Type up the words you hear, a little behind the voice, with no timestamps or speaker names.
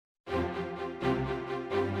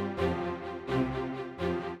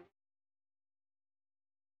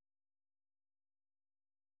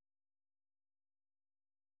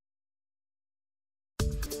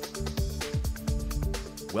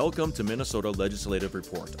Welcome to Minnesota Legislative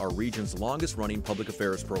Report, our region's longest-running public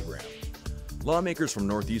affairs program. Lawmakers from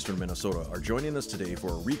northeastern Minnesota are joining us today for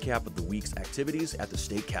a recap of the week's activities at the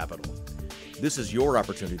state capitol. This is your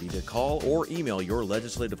opportunity to call or email your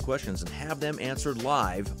legislative questions and have them answered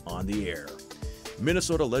live on the air.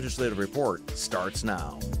 Minnesota Legislative Report starts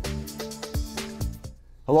now.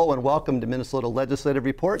 Hello and welcome to Minnesota Legislative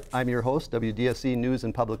Report. I'm your host, WDSE News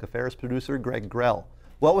and Public Affairs producer Greg Grell.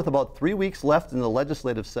 Well, with about 3 weeks left in the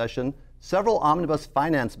legislative session, several omnibus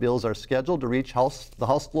finance bills are scheduled to reach the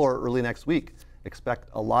House floor early next week. Expect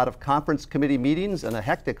a lot of conference committee meetings and a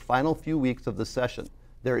hectic final few weeks of the session.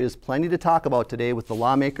 There is plenty to talk about today with the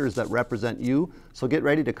lawmakers that represent you, so get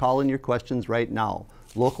ready to call in your questions right now.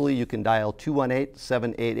 Locally, you can dial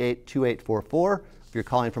 218-788-2844. If you're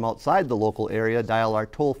calling from outside the local area, dial our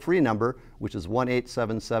toll-free number, which is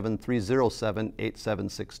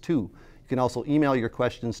 1-877-307-8762. You can also email your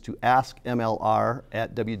questions to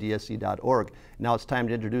askmlr@wdsc.org. Now it's time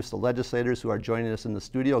to introduce the legislators who are joining us in the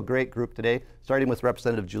studio. Great group today, starting with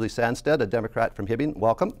Representative Julie Sandstede, a Democrat from Hibbing.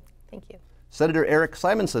 Welcome. Thank you. Senator Erik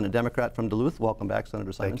Simonson, a Democrat from Duluth. Welcome back,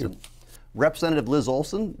 Senator Simonson. Thank you. Representative Liz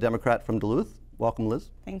Olson, Democrat from Duluth. Welcome,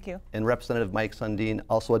 Liz. Thank you. And Representative Mike Sundin,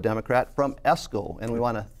 also a Democrat from Esko. And we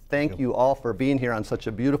want to thank you all for being here on such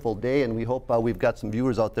a beautiful day, and we hope we've got some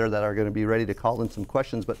viewers out there that are going to be ready to call in some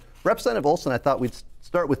questions. But Representative Olson, I thought we'd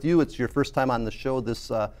start with you. It's your first time on the show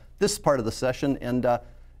this part of the session, and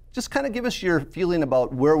just kind of give us your feeling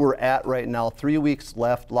about where we're at right now. 3 weeks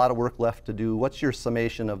left, a lot of work left to do. What's your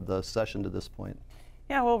summation of the session to this point?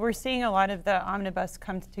 Yeah, well, we're seeing a lot of the omnibus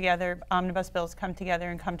bills come together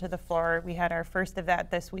and come to the floor. We had our first of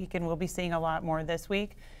that this week, and we'll be seeing a lot more this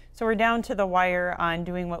week. So we're down to the wire on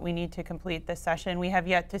doing what we need to complete this session. We have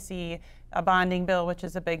yet to see a bonding bill, which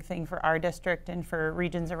is a big thing for our district and for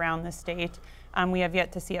regions around the state. We have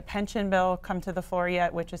yet to see a pension bill come to the floor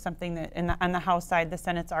yet, which is something that on the House side, the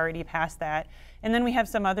Senate's already passed that. And then we have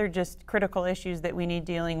some other just critical issues that we need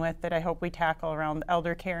dealing with that I hope we tackle around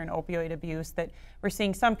elder care and opioid abuse that we're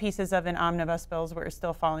seeing some pieces of in omnibus bills we're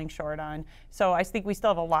still falling short on. So I think we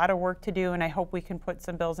still have a lot of work to do, and I hope we can put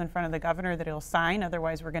some bills in front of the governor that he'll sign.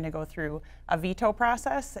 Otherwise, we're going to go through a veto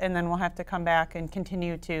process, and then we'll have to come back and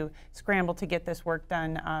continue to scramble to get this work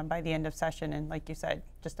done by the end of session in, like you said,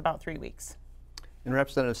 just about 3 weeks. And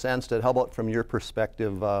Representative Sandstede, how about from your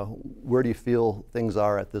perspective, where do you feel things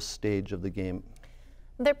are at this stage of the game?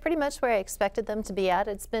 They're pretty much where I expected them to be at.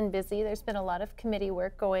 It's been busy. There's been a lot of committee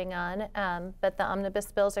work going on, but the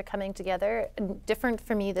omnibus bills are coming together. Different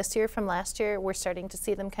for me this year from last year, we're starting to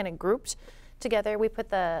see them kind of grouped together. We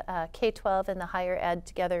put the K-12 and the higher ed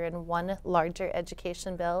together in one larger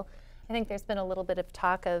education bill. I think there's been a little bit of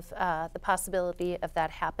talk of the possibility of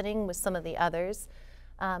that happening with some of the others,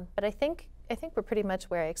 but I think we're pretty much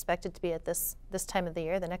where I expected to be at this time of the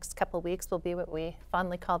year. The next couple of weeks will be what we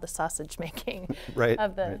fondly call the sausage making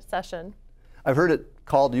of the session. I've heard it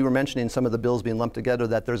called, you were mentioning some of the bills being lumped together,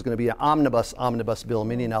 that there's going to be an omnibus bill,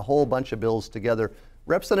 meaning a whole bunch of bills together.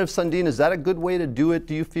 Representative Sundin, is that a good way to do it,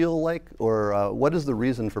 do you feel like? Or what is the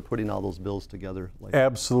reason for putting all those bills together?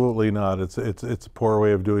 Absolutely not. It's a poor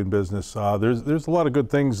way of doing business. There's a lot of good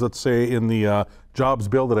things, let's say, in the jobs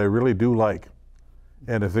bill that I really do like.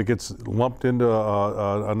 And if it gets lumped into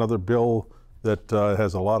another bill that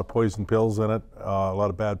has a lot of poison pills in it, a lot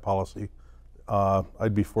of bad policy,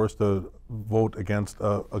 I'd be forced to vote against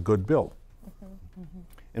a good bill.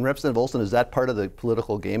 And Representative Olson, is that part of the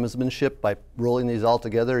political gamesmanship? By rolling these all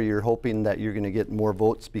together, you're hoping that you're going to get more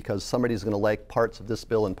votes because somebody's going to like parts of this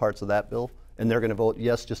bill and parts of that bill, and they're going to vote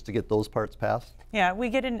yes just to get those parts passed? Yeah, we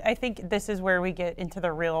get in. I think this is where we get into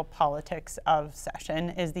the real politics of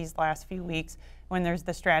session, is these last few weeks when there's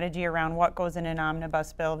the strategy around what goes in an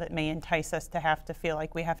omnibus bill that may entice us to have to feel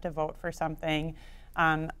like we have to vote for something.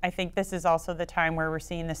 I think this is also the time where we're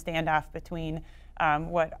seeing the standoff between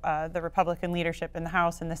what the Republican leadership in the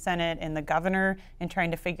House and the Senate and the governor, and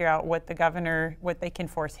trying to figure out what they can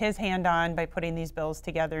force his hand on by putting these bills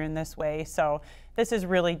together in this way. So this is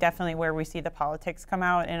really definitely where we see the politics come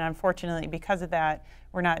out, and unfortunately because of that,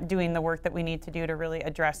 we're not doing the work that we need to do to really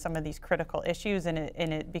address some of these critical issues, and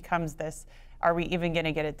it becomes this, are we even going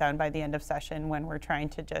to get it done by the end of session when we're trying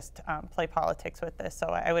to just play politics with this? So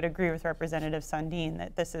I would agree with Representative Sundin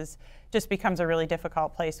that this just becomes a really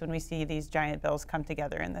difficult place when we see these giant bills come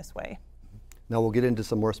together in this way. Now we'll get into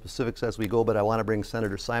some more specifics as we go, but I want to bring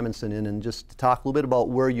Senator Simonson in and just talk a little bit about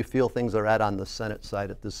where you feel things are at on the Senate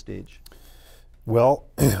side at this stage. Well,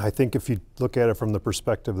 I think if you look at it from the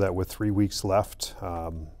perspective that with 3 weeks left,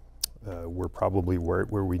 we're probably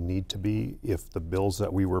where we need to be if the bills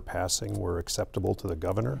that we were passing were acceptable to the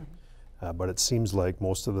governor. But it seems like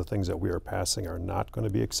most of the things that we are passing are not going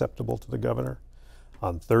to be acceptable to the governor.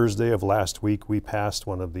 On Thursday of last week, we passed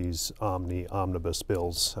one of these omnibus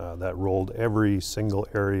bills that rolled every single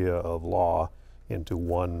area of law into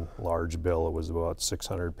one large bill. It was about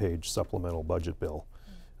 600-page supplemental budget bill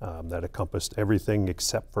that encompassed everything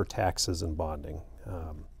except for taxes and bonding.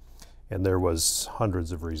 And there was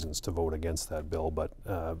hundreds of reasons to vote against that bill, but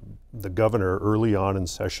the governor early on in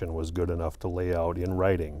session was good enough to lay out in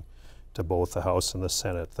writing to both the House and the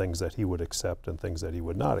Senate things that he would accept and things that he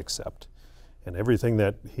would not accept. And everything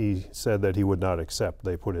that he said that he would not accept,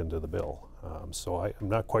 they put into the bill. So I'm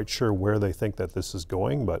not quite sure where they think that this is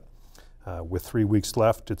going, but with 3 weeks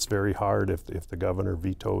left, it's very hard if the governor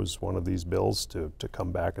vetoes one of these bills to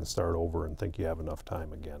come back and start over and think you have enough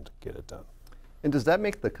time again to get it done. And does that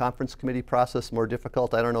make the conference committee process more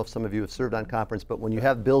difficult? I don't know if some of you have served on conference, but when you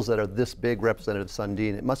have bills that are this big, Representative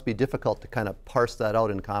Sundin, it must be difficult to kind of parse that out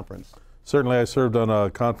in conference. Certainly, I served on a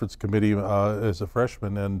conference committee as a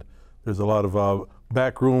freshman, and there's a lot of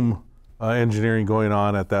backroom engineering going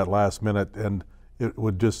on at that last minute, and it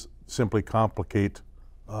would just simply complicate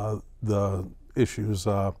the issues.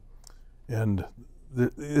 And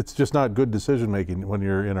it's just not good decision making when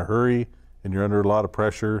you're in a hurry and you're under a lot of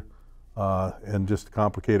pressure. And just to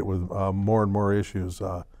complicate it with more and more issues,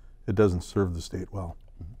 it doesn't serve the state well.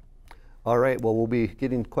 All right, well, we'll be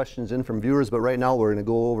getting questions in from viewers, but right now we're going to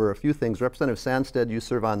go over a few things. Representative Sandstede, you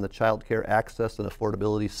serve on the Child Care Access and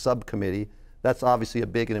Affordability Subcommittee. That's obviously a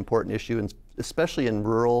big and important issue, and especially in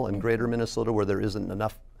rural and greater Minnesota where there isn't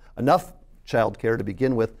enough child care to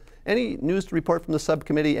begin with. Any news to report from the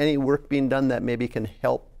subcommittee? Any work being done that maybe can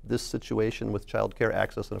help this situation with child care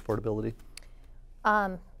access and affordability?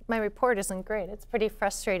 My report isn't great. It's pretty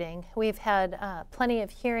frustrating. We've had plenty of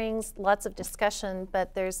hearings, lots of discussion,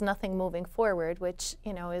 but there's nothing moving forward, which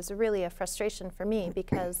is really a frustration for me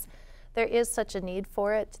because there is such a need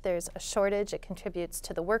for it. There's a shortage. It contributes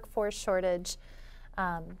to the workforce shortage.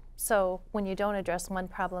 So when you don't address one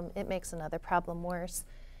problem, it makes another problem worse.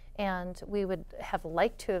 And we would have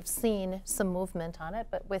liked to have seen some movement on it,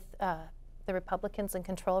 but with the Republicans in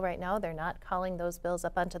control right now, they're not calling those bills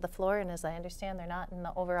up onto the floor, and as I understand, they're not in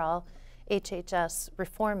the overall HHS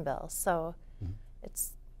reform bill. So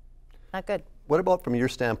it's not good. What about from your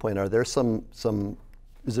standpoint? Are there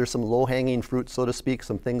is there some low-hanging fruit, so to speak,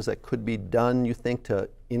 some things that could be done, you think, to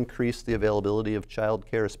increase the availability of child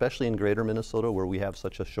care, especially in greater Minnesota where we have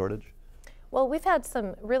such a shortage? Well, we've had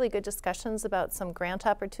some really good discussions about some grant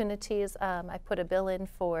opportunities. I put a bill in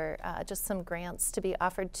for just some grants to be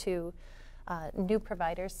offered to new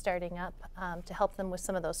providers starting up to help them with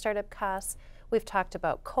some of those startup costs. We've talked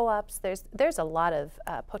about co-ops. There's a lot of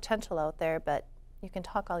potential out there, but you can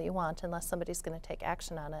talk all you want unless somebody's going to take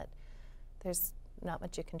action on it. There's not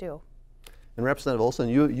much you can do. And Representative Olson,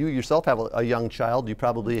 you yourself have a young child. You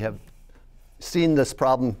probably have seen this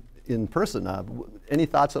problem in person. Any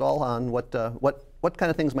thoughts at all on what kind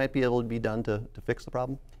of things might be able to be done to fix the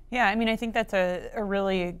problem? Yeah, I mean, I think that's a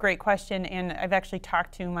really great question, and I've actually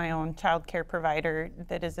talked to my own child care provider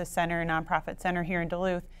that is a nonprofit center here in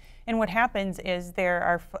Duluth. And what happens is there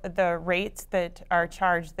are the rates that are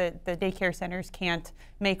charged that the daycare centers can't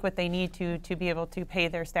make what they need to be able to pay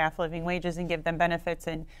their staff living wages and give them benefits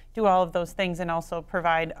and do all of those things and also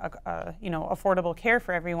provide affordable care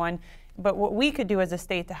for everyone. But what we could do as a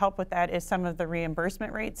state to help with that is some of the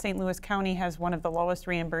reimbursement rates. St. Louis County has one of the lowest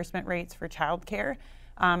reimbursement rates for child care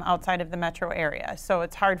outside of the metro area. So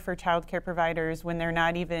it's hard for child care providers when they're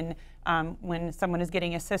not even, when someone is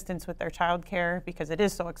getting assistance with their child care, because it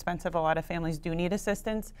is so expensive, a lot of families do need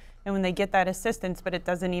assistance. And when they get that assistance, but it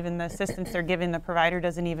doesn't even, the assistance they're giving the provider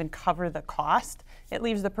doesn't even cover the cost, it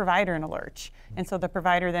leaves the provider in a lurch. And so the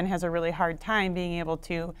provider then has a really hard time being able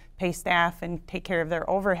to pay staff and take care of their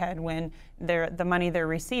overhead when the money they're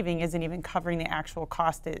receiving isn't even covering the actual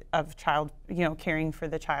cost of child, caring for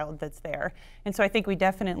the child that's there. And so I think we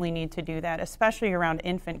definitely need to do that, especially around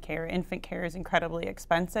infant care. Infant care is incredibly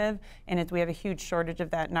expensive, and we have a huge shortage of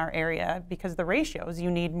that in our area because the ratios, you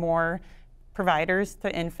need more providers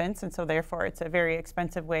to infants, and so therefore it's a very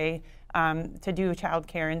expensive way to do child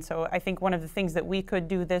care. And so I think one of the things that we could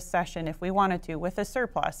do this session, if we wanted to, with a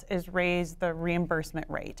surplus, is raise the reimbursement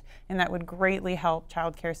rate. And that would greatly help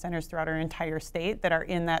child care centers throughout our entire state that are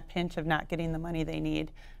in that pinch of not getting the money they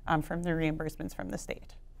need from the reimbursements from the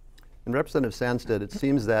state. And Representative Sandstede, it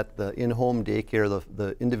seems that the in-home daycare,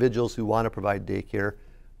 the individuals who want to provide daycare,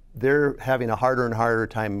 they're having a harder and harder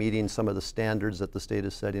time meeting some of the standards that the state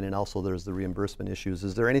is setting, and also there's the reimbursement issues.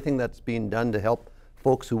 Is there anything that's being done to help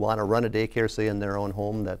folks who want to run a daycare, say in their own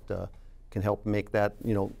home, that can help make that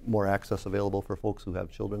more access available for folks who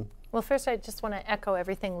have children? Well, first, I just want to echo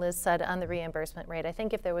everything Liz said on the reimbursement rate. I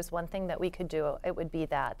think if there was one thing that we could do, it would be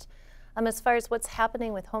that. As far as what's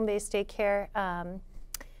happening with home-based daycare,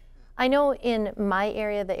 I know in my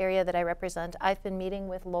area, the area that I represent, I've been meeting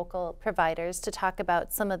with local providers to talk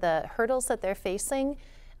about some of the hurdles that they're facing.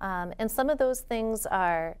 And some of those things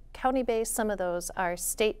are county-based, some of those are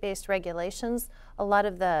state-based regulations. A lot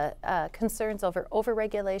of the concerns over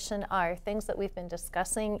overregulation are things that we've been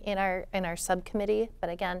discussing in our subcommittee, but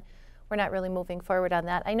again, we're not really moving forward on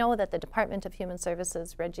that. I know that the Department of Human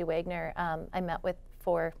Services, Reggie Wagner, I met with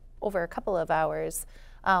for over a couple of hours,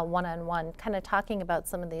 one-on-one, kind of talking about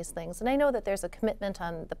some of these things. And I know that there's a commitment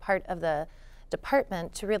on the part of the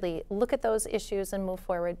department to really look at those issues and move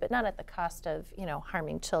forward, but not at the cost of, you know,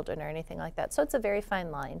 harming children or anything like that. So it's a very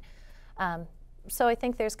fine line. So I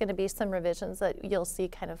think there's going to be some revisions that you'll see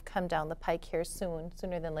kind of come down the pike here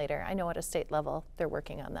sooner than later. I know at a state level they're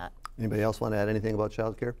working on that. Anybody else want to add anything about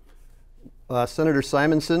child care? Senator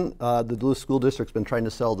Simonson, the Duluth School District's been trying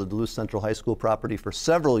to sell the Duluth Central High School property for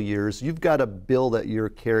several years. You've got a bill that you're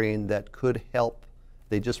carrying that could help.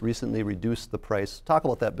 They just recently reduced the price. Talk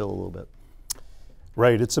about that bill a little bit.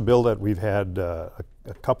 Right, it's a bill that we've had a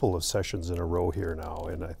couple of sessions in a row here now,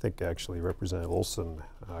 and I think actually Representative Olson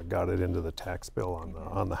got it into the tax bill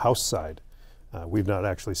on the House side. We've not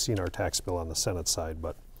actually seen our tax bill on the Senate side,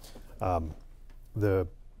 but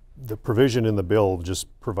the provision in the bill just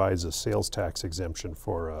provides a sales tax exemption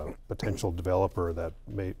for a potential developer that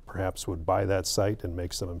perhaps would buy that site and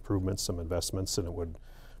make some improvements, some investments, and it would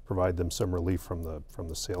provide them some relief from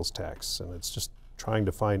the sales tax. And it's just trying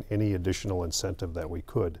to find any additional incentive that we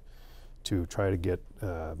could to try to get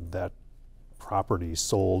that property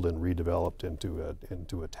sold and redeveloped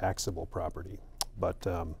into a taxable property. But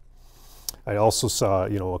I also saw,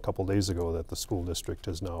 you know, a couple days ago that the school district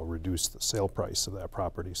has now reduced the sale price of that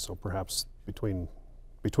property. So perhaps between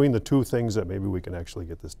the two things that maybe we can actually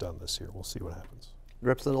get this done this year. We'll see what happens.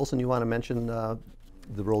 Representative Olson, you want to mention the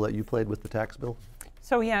role that you played with the tax bill?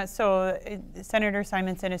 So yeah, Senator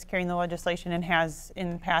Simonson is carrying the legislation and has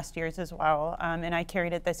in past years as well. And I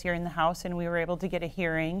carried it this year in the House, and we were able to get a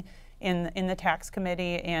hearing in the tax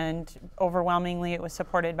committee, and overwhelmingly it was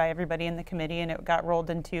supported by everybody in the committee, and it got rolled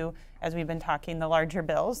into, as we've been talking, the larger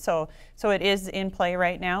bills. So it is in play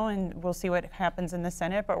right now, and we'll see what happens in the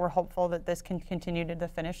Senate, but we're hopeful that this can continue to the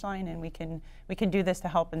finish line, and we can do this to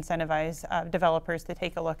help incentivize developers to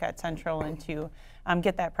take a look at Central and to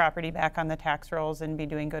get that property back on the tax rolls and be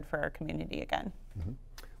doing good for our community again. Mm-hmm.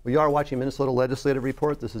 Well, you are watching Minnesota Legislative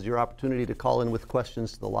Report. This is your opportunity to call in with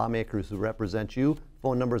questions to the lawmakers who represent you.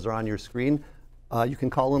 Phone numbers are on your screen. You can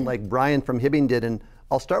call in like Brian from Hibbing did, and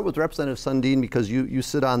I'll start with Representative Sundin because you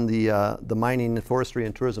sit on the Mining, Forestry,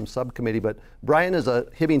 and Tourism Subcommittee. But Brian is a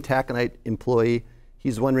Hibbing taconite employee.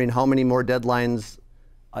 He's wondering how many more deadlines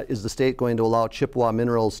is the state going to allow Chippewa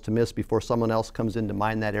Minerals to miss before someone else comes in to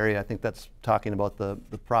mine that area? I think that's talking about the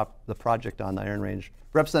project on the Iron Range.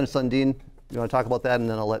 Representative Sundin, you want to talk about that, and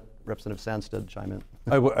then I'll let Representative Sandstede chime in.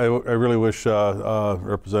 I really wish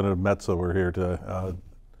Representative Metza were here to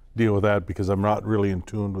deal with that, because I'm not really in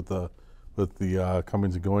tune with the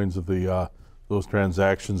comings and goings of those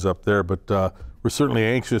transactions up there. But we're certainly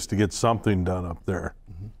anxious to get something done up there.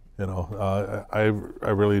 Mm-hmm. You know, I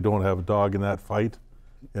really don't have a dog in that fight.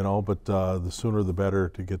 You know, but the sooner the better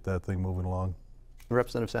to get that thing moving along.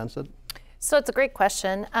 Representative Sandstede? So it's a great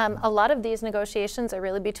question. A lot of these negotiations are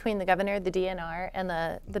really between the governor, the DNR, and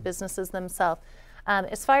the businesses themselves.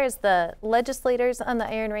 As far as the legislators on the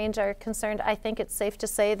Iron Range are concerned, I think it's safe to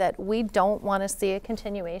say that we don't want to see a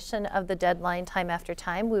continuation of the deadline time after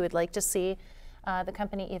time. We would like to see the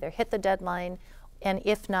company either hit the deadline, and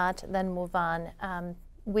if not, then move on.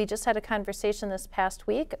 We just had a conversation this past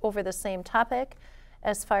week over the same topic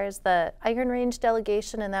as far as the Iron Range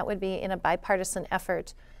delegation, and that would be in a bipartisan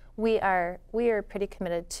effort. We are pretty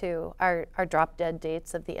committed to our drop dead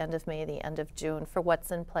dates of the end of May, the end of June for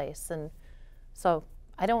what's in place, and so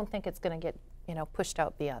I don't think it's going to get pushed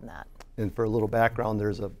out beyond that. And for a little background,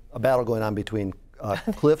 there's a battle going on between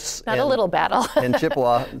Cliffs Not a little battle. and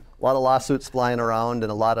Chippewa. A lot of lawsuits flying around,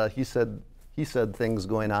 and a lot of he said things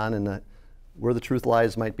going on, and where the truth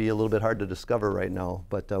lies might be a little bit hard to discover right now.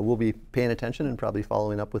 But we'll be paying attention and probably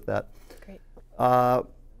following up with that. Great.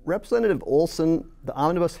 Representative Olson, the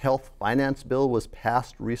Omnibus Health Finance Bill was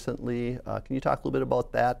passed recently. Can you talk a little bit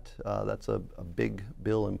about that? That's a big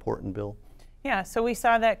bill, important bill. Yeah, so we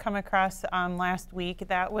saw that come across last week.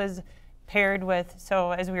 That was paired with,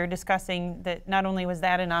 so as we were discussing, that not only was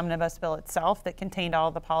that an omnibus bill itself that contained all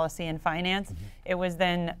the policy and finance, it was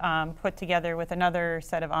then put together with another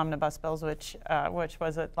set of omnibus bills, which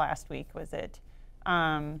was it last week? Was it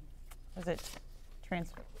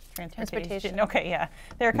transfer? Transportation. Okay, yeah,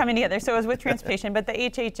 they're coming together. So it was with transportation, but the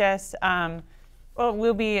HHS,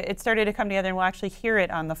 well, it started to come together, and we'll actually hear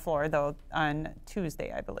it on the floor, though, on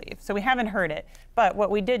Tuesday, I believe. So we haven't heard it. But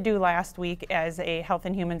what we did do last week as a Health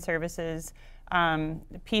and Human Services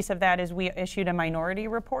piece of that is we issued a minority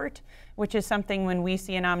report, which is something when we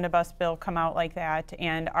see an omnibus bill come out like that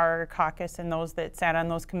and our caucus and those that sat on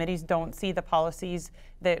those committees don't see the policies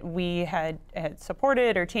that we had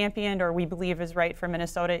supported or championed or we believe is right for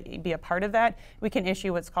Minnesota be a part of that, we can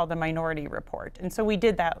issue what's called a minority report. And so we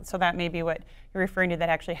did that. So that may be what you're referring to that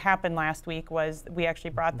actually happened last week was we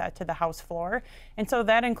actually brought that to the House floor. And so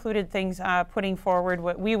that included things putting forward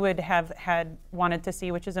what we would have had wanted to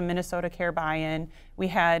see, which is a Minnesota Care buy-in. We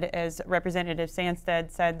had, as Representative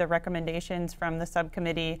Sandstede said, the recommendations from the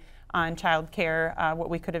subcommittee on child care, what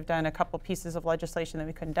we could have done, a couple pieces of legislation that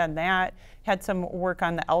we could have done that. Had some work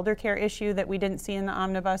on the elder care issue that we didn't see in the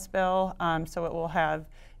omnibus bill, so it will have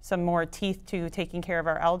some more teeth to taking care of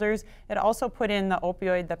our elders. It also put in the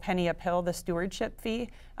opioid, the penny a pill, the stewardship fee,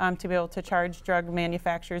 to be able to charge drug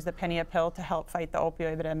manufacturers the penny a pill to help fight the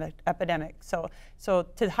opioid epidemic. So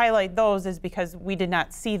to highlight those is because we did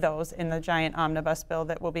not see those in the giant omnibus bill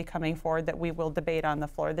that will be coming forward that we will debate on the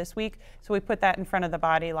floor this week. So we put that in front of the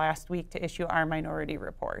body last week to issue our minority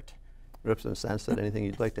report. Representative Sandstede, anything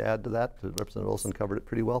you'd like to add to that? Representative Olson covered it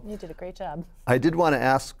pretty well. You did a great job. I did want to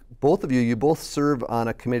ask both of you, you both serve on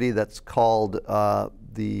a committee that's called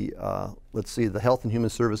the Health and Human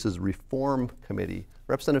Services Reform Committee.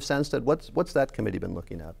 Representative Sandstede, what's that committee been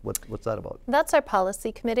looking at? What's that about? That's our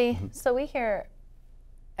policy committee. So we hear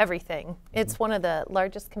everything. It's one of the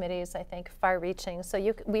largest committees, I think, far-reaching.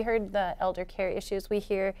 So we heard the elder care issues. We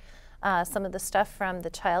hear some of the stuff from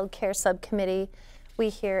the child care subcommittee. We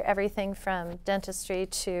hear everything from dentistry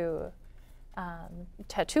to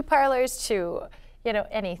tattoo parlors to,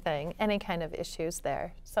 anything, any kind of issues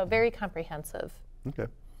there. So very comprehensive. Okay.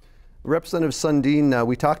 Representative Sundin,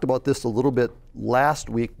 we talked about this a little bit last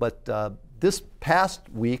week, but this past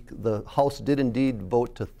week the House did indeed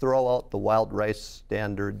vote to throw out the wild rice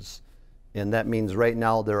standards, and that means right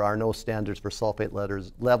now there are no standards for sulfate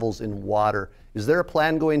levels in water. Is there a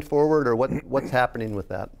plan going forward, or what's happening with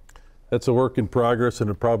that? That's a work in progress, and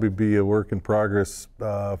it'll probably be a work in progress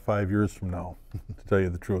 5 years from now, to tell you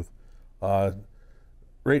the truth.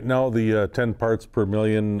 Right now, the 10 parts per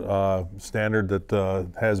million standard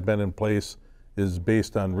that has been in place is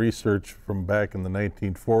based on research from back in the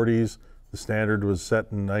 1940s. The standard was set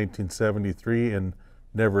in 1973 and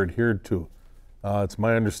never adhered to. It's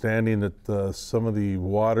my understanding that some of the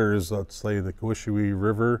waters, let's say the Kawishwee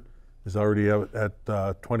River, is already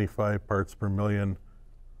at 25 parts per million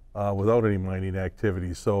without any mining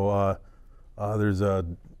activity. So there's a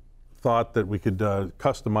thought that we could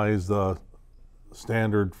customize the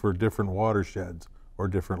standard for different watersheds or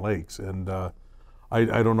different lakes. And I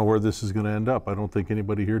don't know where this is going to end up. I don't think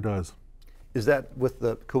anybody here does. Is that with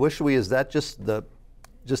the Kawishwee, is that just the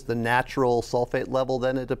natural sulfate level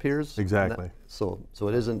then, it appears? Exactly. So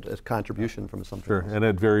it isn't a contribution from something Sure, else. and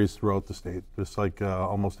it varies throughout the state. Just like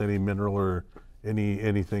almost any mineral or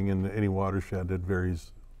anything in any watershed, it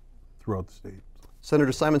varies throughout the state.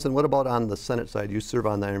 Senator Simonson, what about on the Senate side? You serve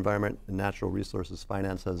on the Environment and Natural Resources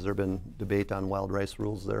Finance. Has there been debate on wild rice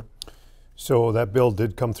rules there? So that bill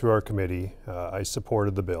did come through our committee. I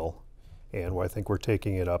supported the bill, and I think we're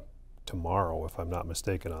taking it up tomorrow, if I'm not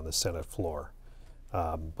mistaken, on the Senate floor.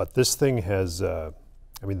 But this thing has,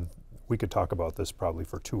 we could talk about this probably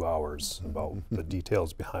for 2 hours about the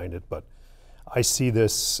details behind it, but I see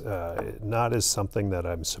this not as something that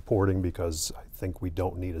I'm supporting because I think we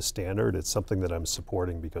don't need a standard. It's something that I'm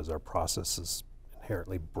supporting because our process is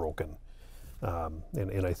inherently broken.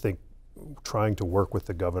 And I think trying to work with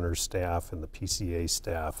the governor's staff and the PCA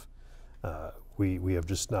staff, we have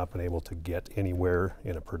just not been able to get anywhere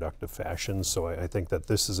in a productive fashion. So I think that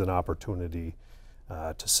this is an opportunity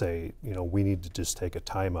to say, we need to just take a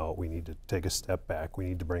timeout. We need to take a step back. We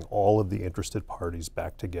need to bring all of the interested parties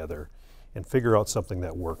back together and figure out something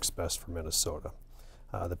that works best for Minnesota.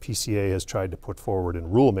 The PCA has tried to put forward in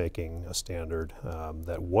rulemaking a standard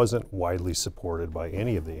that wasn't widely supported by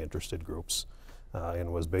any of the interested groups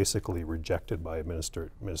and was basically rejected by an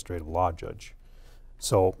administrative law judge.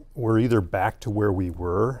 So we're either back to where we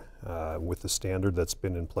were with the standard that's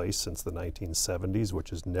been in place since the 1970s,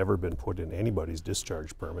 which has never been put in anybody's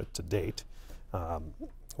discharge permit to date,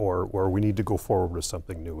 or we need to go forward with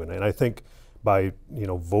something new. And I think by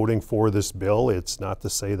voting for this bill, it's not to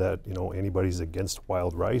say that anybody's against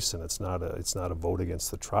wild rice, and it's not a vote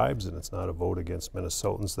against the tribes, and it's not a vote against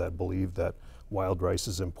Minnesotans that believe that wild rice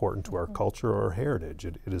is important to our culture or our heritage.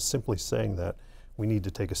 It is simply saying that we need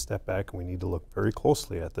to take a step back and we need to look very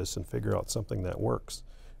closely at this and figure out something that works.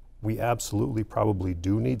 We absolutely probably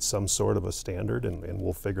do need some sort of a standard, and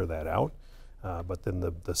we'll figure that out. But then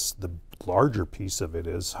the larger piece of it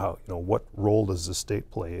is how, what role does the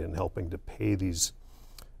state play in helping to pay these,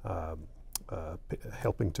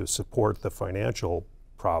 helping to support the financial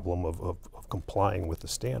problem of complying with the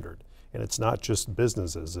standard. And it's not just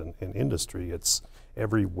businesses and industry, it's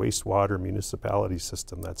every wastewater municipality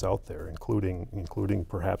system that's out there, including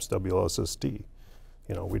perhaps WLSSD.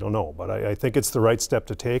 We don't know, but I think it's the right step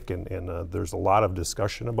to take, and there's a lot of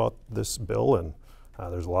discussion about this bill, and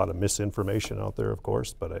there's a lot of misinformation out there, of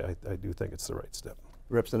course, but I do think it's the right step.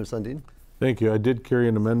 Representative Sundin? Thank you. I did carry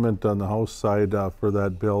an amendment on the House side for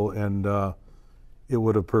that bill, and it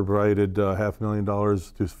would have provided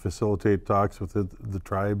 $500,000 to facilitate talks with the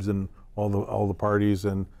tribes and all the parties,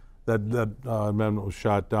 and that amendment was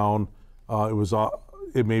shot down.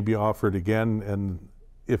 It may be offered again, and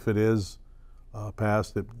if it is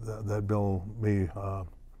passed, that bill may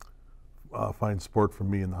find support from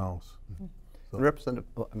me in the House. Mm-hmm. So.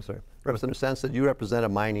 Representative Sandstede, you represent a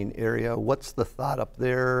mining area. What's the thought up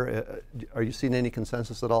there? Are you seeing any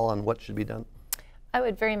consensus at all on what should be done? I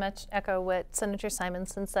would very much echo what Senator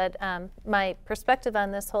Simonson said. My perspective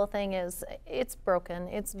on this whole thing is it's broken.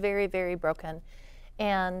 It's very, very broken.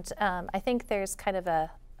 And I think there's kind of a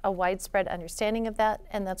widespread understanding of that,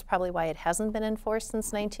 and that's probably why it hasn't been enforced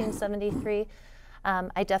since 1973.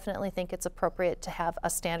 I definitely think it's appropriate to have a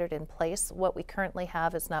standard in place. What we currently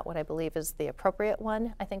have is not what I believe is the appropriate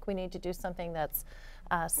one. I think we need to do something that's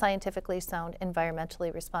scientifically sound,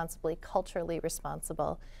 environmentally responsibly, culturally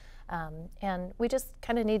responsible. And we just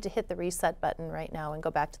kind of need to hit the reset button right now and go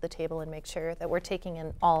back to the table and make sure that we're taking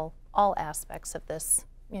in all aspects of this,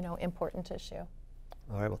 important issue.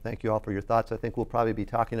 All right, well, thank you all for your thoughts. I think we'll probably be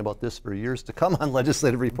talking about this for years to come on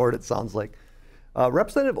Legislative Report, it sounds like.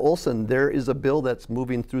 Representative Olson, there is a bill that's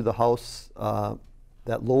moving through the House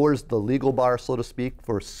that lowers the legal bar, so to speak,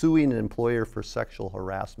 for suing an employer for sexual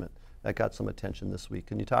harassment. That got some attention this week.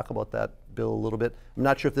 Can you talk about that bill a little bit? I'm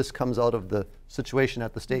not sure if this comes out of the situation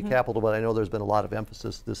at the state capitol, but I know there's been a lot of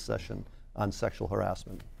emphasis this session on sexual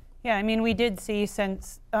harassment. Yeah, I mean, we did see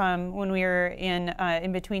since when we were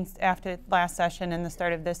in between after last session and the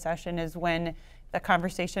start of this session is when the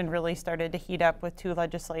conversation really started to heat up with two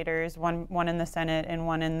legislators, one in the Senate and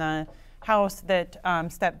one in the House, that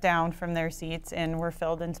stepped down from their seats and were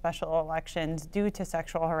filled in special elections due to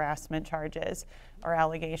sexual harassment charges or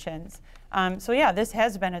allegations. So yeah, this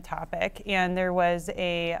has been a topic, and there was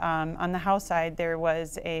on the House side, there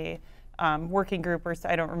was a working group, or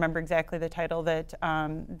I don't remember exactly the title,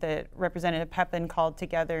 that Representative Pepin called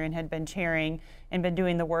together and had been chairing and been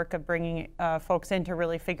doing the work of bringing folks in to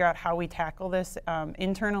really figure out how we tackle this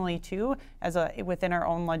internally too, within our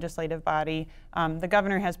own legislative body. The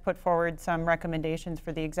governor has put forward some recommendations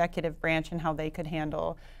for the executive branch and how they could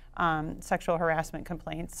handle sexual harassment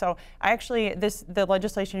complaints. So the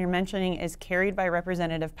legislation you're mentioning is carried by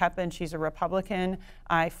Representative Pepin. She's a Republican.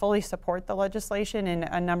 I fully support the legislation, and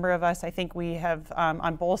a number of us, I think we have,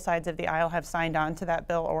 on both sides of the aisle, have signed on to that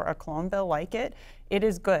bill or a clone bill like it. It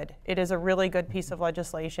is good. It is a really good piece of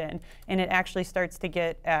legislation, and it actually starts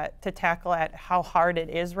to tackle at how hard it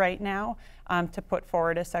is right now to put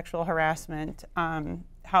forward a sexual harassment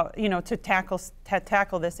to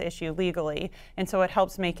tackle this issue legally, and so it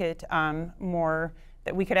helps make it more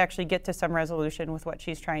that we could actually get to some resolution with what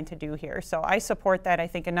she's trying to do here. So I support that. I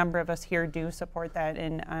think a number of us here do support that,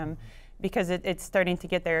 and because it's starting to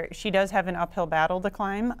get there. She does have an uphill battle to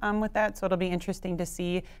climb with that, so it'll be interesting to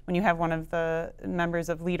see when you have one of the members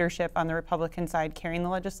of leadership on the Republican side carrying the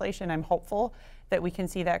legislation. I'm hopeful that we can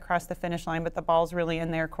see that cross the finish line, but the ball's really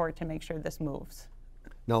in their court to make sure this moves.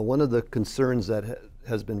 Now, one of the concerns that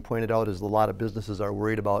has been pointed out is a lot of businesses are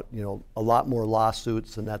worried about, a lot more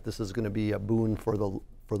lawsuits, and that this is going to be a boon for the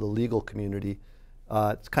legal community.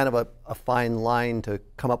 It's kind of a fine line to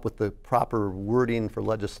come up with the proper wording for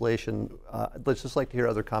legislation. I'd just like to hear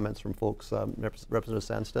other comments from folks. Representative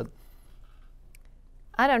Sandstede?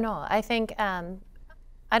 I don't know. I think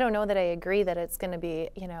I don't know that I agree that it's going to be,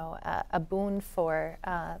 a boon for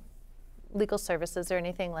legal services or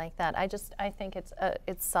anything like that. I think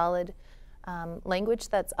it's solid language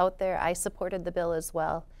that's out there. I supported the bill as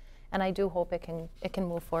well, and I do hope it can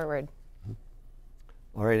move forward.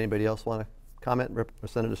 All right. Anybody else want to comment?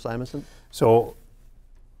 Representative Simonson? So,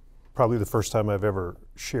 probably the first time I've ever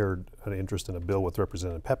shared an interest in a bill with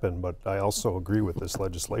Representative Pepin, but I also agree with this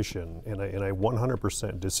legislation, and I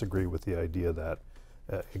 100% disagree with the idea that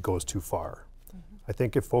it goes too far. I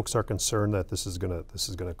think if folks are concerned that this is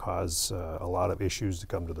gonna cause a lot of issues to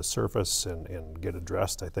come to the surface and get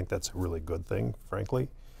addressed, I think that's a really good thing, frankly.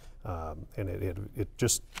 And it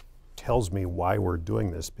just tells me why we're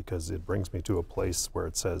doing this, because it brings me to a place where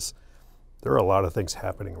it says there are a lot of things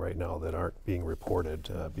happening right now that aren't being reported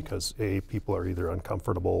because A, people are either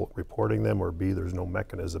uncomfortable reporting them, or B, there's no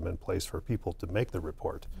mechanism in place for people to make the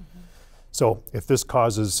report. So if this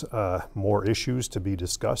causes more issues to be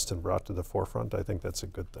discussed and brought to the forefront, I think that's a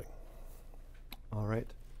good thing. All right.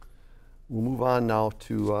 We'll move on now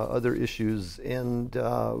to other issues. And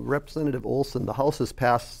Representative Olson, the House has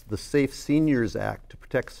passed the Safe Seniors Act to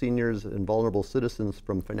protect seniors and vulnerable citizens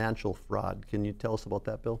from financial fraud. Can you tell us about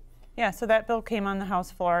that bill? Yeah, so that bill came on the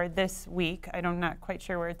House floor this week. I'm not quite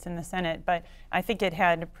sure where it's in the Senate, but I think it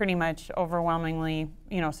had pretty much overwhelmingly,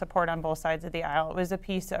 support on both sides of the aisle. It was a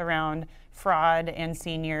piece around fraud and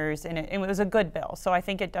seniors, and it was a good bill. So I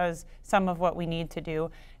think it does some of what we need to do.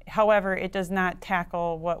 However, it does not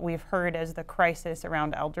tackle what we've heard as the crisis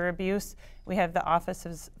around elder abuse. We have the Office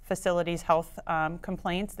of Facilities Health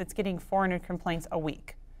complaints that's getting 400 complaints a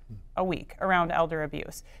week around elder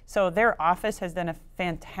abuse. So their office has done a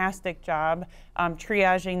fantastic job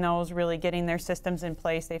triaging those, really getting their systems in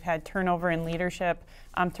place. They've had turnover in leadership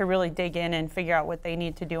to really dig in and figure out what they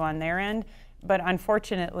need to do on their end. But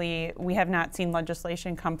unfortunately, we have not seen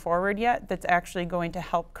legislation come forward yet that's actually going to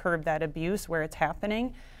help curb that abuse where it's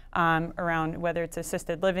happening. Around whether it's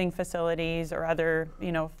assisted living facilities or other,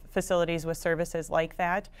 facilities with services like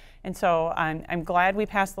that. And so I'm glad we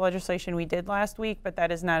passed the legislation we did last week, but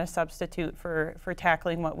that is not a substitute for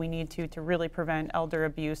tackling what we need to really prevent elder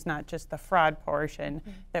abuse, not just the fraud portion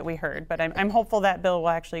that we heard. But I'm hopeful that bill will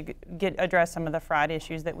actually address some of the fraud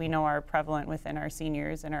issues that we know are prevalent within our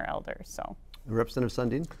seniors and our elders. So. Representative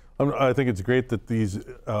Sundin? I think it's great that these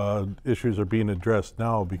issues are being addressed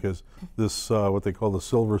now, because this, what they call the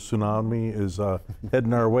silver tsunami, is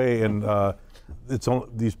heading our way, and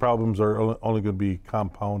these problems are only going to be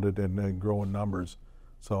compounded and grow in numbers.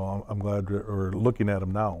 So I'm glad we're looking at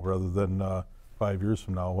them now, rather than 5 years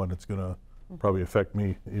from now, when it's going to probably affect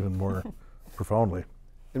me even more profoundly.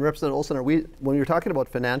 And Representative Olson, when you're talking about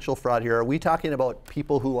financial fraud here, are we talking about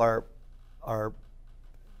people who are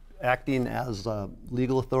acting as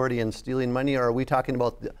legal authority and stealing money, or are we talking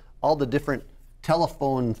about all the different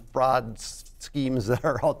telephone fraud schemes that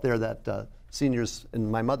are out there that seniors,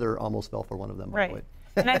 and my mother almost fell for one of them, by the way.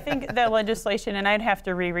 And I think the legislation, and I'd have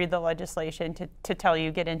to reread the legislation to tell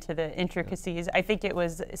you, get into the intricacies. I think it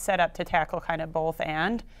was set up to tackle kind of both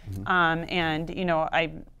and. And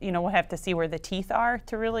we'll have to see where the teeth are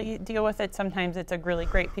to really deal with it. Sometimes it's a really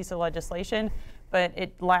great piece of legislation, but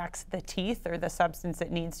it lacks the teeth or the substance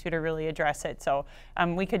it needs to really address it. So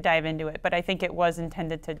we could dive into it, but I think it was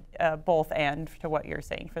intended to both and to what you're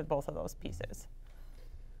saying for both of those pieces.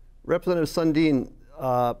 Representative Sundin,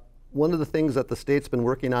 one of the things that the state's been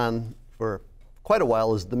working on for quite a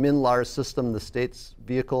while is the MNLARS system, the state's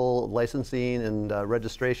vehicle licensing and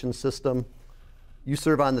registration system. You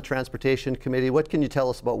serve on the Transportation Committee. What can you tell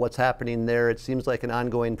us about what's happening there? It seems like an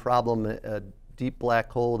ongoing problem, a deep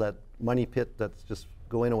black hole, that money pit that's just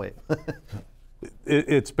going away.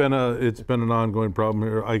 It's been an ongoing problem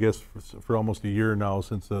here, I guess, for almost a year now,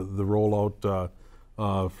 since the rollout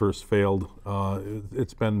first failed.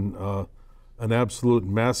 It's been an absolute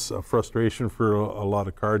mess, a frustration for a lot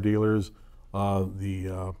of car dealers,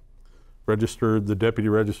 the deputy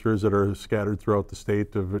registrars that are scattered throughout the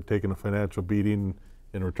state have taken a financial beating,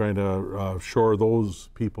 and we're trying to shore those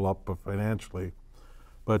people up financially.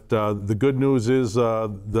 But the good news is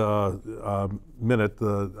the Minute,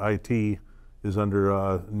 the IT, is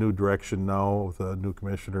under new direction now with a new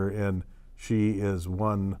commissioner, and she is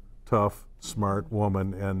one tough, smart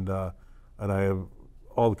woman, and I have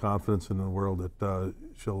all the confidence in the world that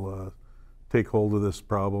she'll take hold of this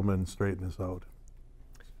problem and straighten this out.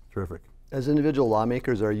 Terrific. As individual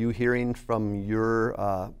lawmakers, are you hearing from your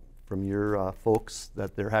folks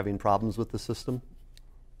that they're having problems with the system?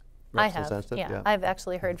 I have, yeah. I've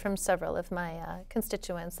actually heard from several of my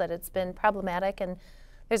constituents that it's been problematic, and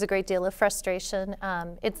there's a great deal of frustration.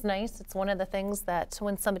 It's nice. It's one of the things that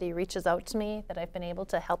when somebody reaches out to me that I've been able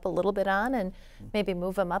to help a little bit on and maybe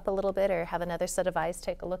move them up a little bit or have another set of eyes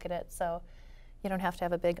take a look at it. So you don't have to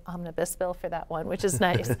have a big omnibus bill for that one, which is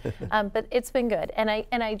nice. But it's been good. And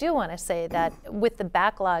I do want to say that with the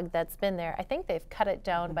backlog that's been there, I think they've cut it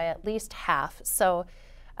down by at least half. So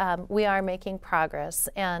we are making progress,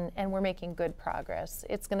 and we're making good progress.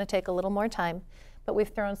 It's going to take a little more time, but we've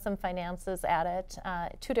thrown some finances at it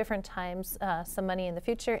 2 different times, some money in the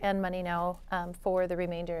future and money now for the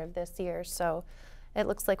remainder of this year. So it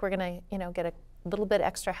looks like we're going to, get little bit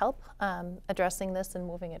extra help addressing this and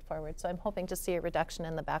moving it forward. So I'm hoping to see a reduction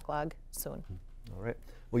in the backlog soon. All right.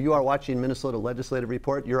 Well, you are watching Minnesota Legislative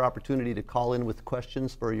Report. Your opportunity to call in with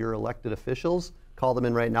questions for your elected officials. Call them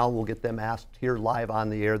in right now. We'll get them asked here live on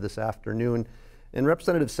the air this afternoon. And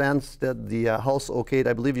Representative Sandstede, the House okayed,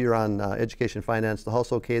 I believe you're on Education Finance, the House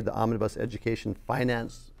okayed the Omnibus Education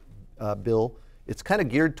Finance bill. It's kind of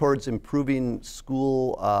geared towards improving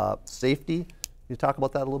school safety. Can you talk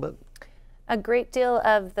about that a little bit? A great deal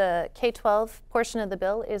of the K-12 portion of the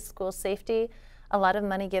bill is school safety. A lot of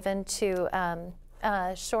money given to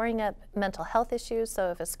shoring up mental health issues.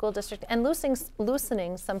 So if a school district, and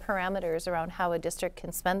loosening some parameters around how a district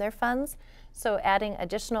can spend their funds. So adding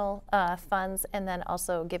additional funds and then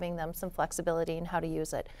also giving them some flexibility in how to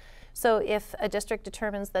use it. So if a district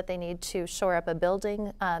determines that they need to shore up a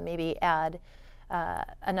building, maybe add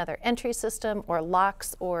another entry system or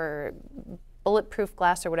locks or bulletproof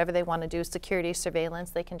glass or whatever they want to do, security,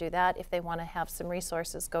 surveillance, they can do that. If they want to have some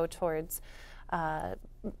resources go towards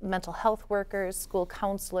mental health workers, school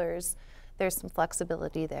counselors, there's some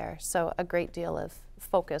flexibility there. So a great deal of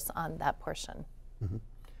focus on that portion. Mm-hmm.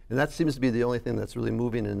 And that seems to be the only thing that's really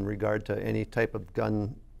moving in regard to any type of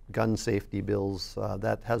gun safety bills.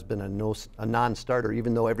 That has been a non-starter,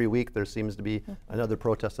 even though every week there seems to be another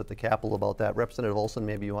protest at the Capitol about that. Representative Olson,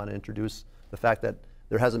 maybe you want to introduce the fact that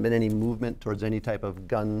there hasn't been any movement towards any type of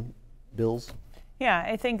gun bills? Yeah,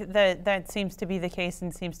 I think that seems to be the case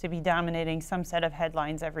and seems to be dominating some set of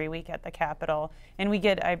headlines every week at the Capitol. And we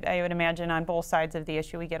get, I would imagine, on both sides of the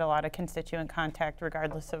issue, we get a lot of constituent contact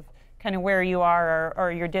regardless of kind of where you are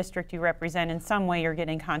or your district you represent. In some way you're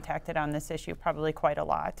getting contacted on this issue, probably quite a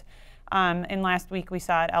lot. And last week we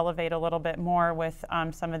saw it elevate a little bit more with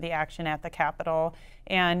some of the action at the Capitol.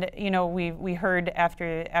 And you know, we heard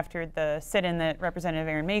after the sit-in that Representative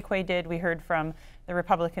Aaron Maquay did, we heard from the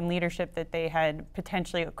Republican leadership that they had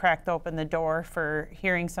potentially cracked open the door for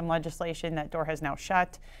hearing some legislation. That door has now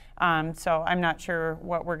shut. So I'm not sure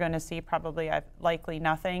what we're going to see, probably likely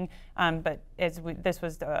nothing. But this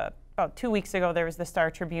was about 2 weeks ago, there was the Star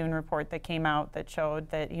Tribune report that came out that showed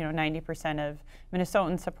that 90% of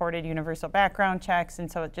Minnesotans supported universal background checks, and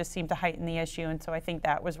so it just seemed to heighten the issue. And so I think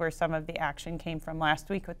that was where some of the action came from last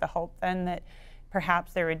week, with the hope then that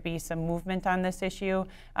perhaps there would be some movement on this issue.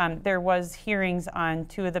 There was hearings on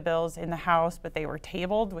 2 of the bills in the House, but they were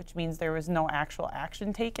tabled, which means there was no actual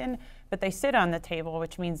action taken. But they sit on the table,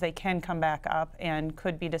 which means they can come back up and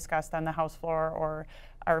could be discussed on the House floor or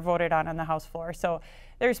are voted on the House floor. So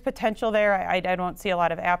there's potential there. I don't see a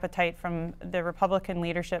lot of appetite from the Republican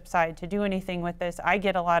leadership side to do anything with this. I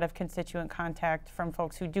get a lot of constituent contact from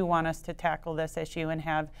folks who do want us to tackle this issue and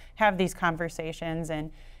have these conversations.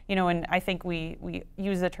 And and I think we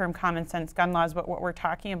use the term common sense gun laws, but what we're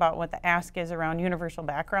talking about, what the ask is around universal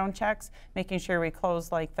background checks, making sure we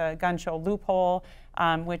close like the gun show loophole,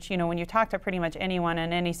 which when you talk to pretty much anyone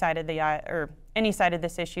on any side of any side of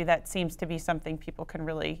this issue, that seems to be something people can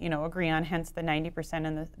really agree on. Hence the 90%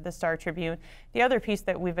 in the Star Tribune. The other piece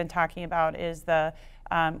that we've been talking about is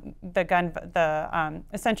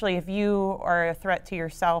essentially if you are a threat to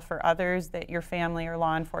yourself or others, that your family or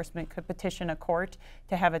law enforcement could petition a court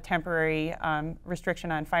to have a temporary restriction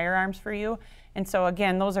on firearms for you. And so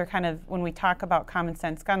again, those are kind of, when we talk about common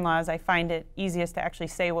sense gun laws, I find it easiest to actually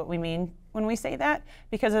say what we mean when we say that,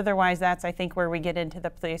 because otherwise that's, I think, where we get into the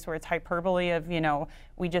place where it's hyperbole of,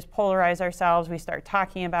 we just polarize ourselves, we start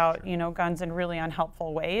talking about, guns in really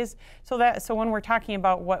unhelpful ways. So when we're talking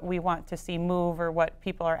about what we want to see move or what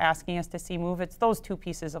people are asking us to see move, it's those 2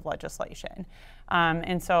 pieces of legislation.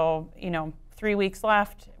 And so, 3 weeks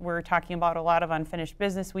left, we're talking about a lot of unfinished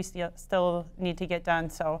business we still need to get done.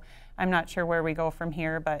 So I'm not sure where we go from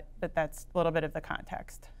here, but that's a little bit of the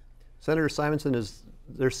context. Senator Simonson,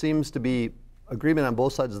 there seems to be agreement on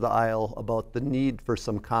both sides of the aisle about the need for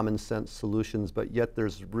some common sense solutions, but yet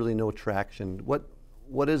there's really no traction.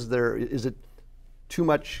 What is there? Is it too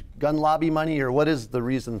much gun lobby money, or what is the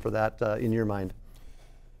reason for that in your mind?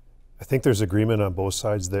 I think there's agreement on both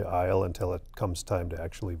sides of the aisle until it comes time to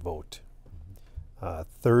actually vote.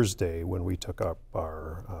 Thursday, when we took up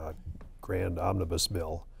our grand omnibus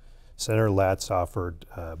bill, Senator Latz offered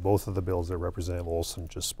both of the bills that Representative Olson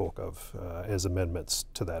just spoke of as amendments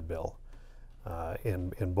to that bill.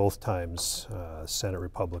 In both times, Senate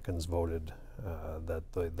Republicans voted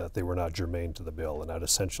that they were not germane to the bill, and that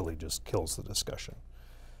essentially just kills the discussion.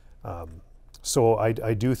 So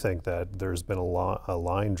I do think that there's been a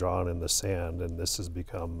line drawn in the sand, and this has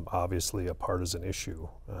become obviously a partisan issue.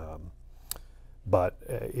 But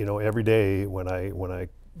every day when I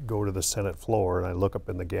go to the Senate floor and I look up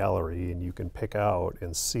in the gallery, and you can pick out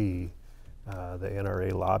and see the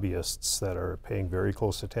NRA lobbyists that are paying very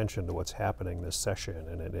close attention to what's happening this session,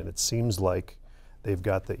 and it seems like they've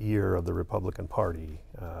got the ear of the Republican Party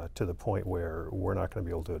to the point where we're not going to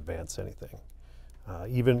be able to advance anything.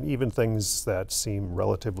 Even things that seem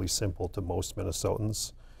relatively simple to most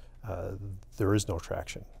Minnesotans, there is no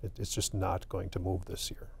traction. It's just not going to move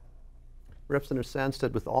this year. Representative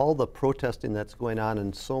Sandstede, with all the protesting that's going on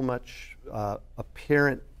and so much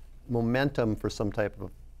apparent momentum for some type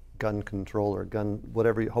of gun control or gun,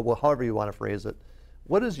 whatever, however you want to phrase it,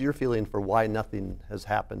 what is your feeling for why nothing has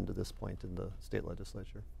happened to this point in the state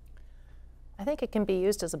legislature? I think it can be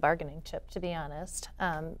used as a bargaining chip, to be honest.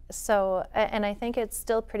 And I think it's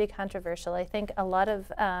still pretty controversial. I think a lot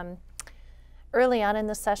of, early on in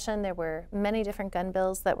the session, there were many different gun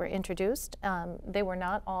bills that were introduced. They were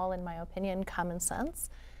not all, in my opinion, common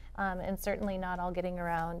sense, and certainly not all getting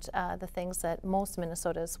around the things that most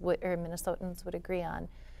Minnesotans would agree on.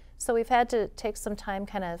 So we've had to take some time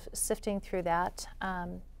kind of sifting through that.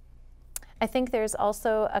 I think there's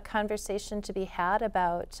also a conversation to be had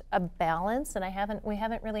about a balance, and we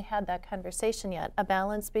haven't really had that conversation yet, a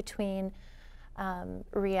balance between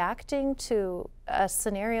reacting to a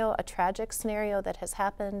scenario, a tragic scenario that has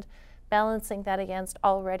happened, balancing that against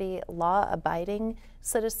already law-abiding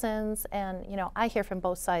citizens, and I hear from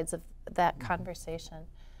both sides of that conversation.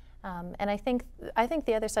 And I think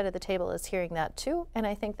the other side of the table is hearing that too, and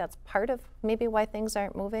I think that's part of maybe why things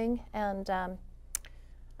aren't moving. And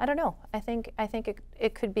I don't know. I think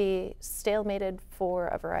it could be stalemated for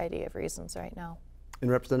a variety of reasons right now. And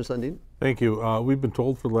Representative Sundin? Thank you. We've been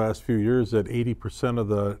told for the last few years that 80% of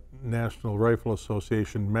the National Rifle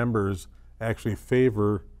Association members actually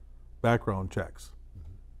favor background checks.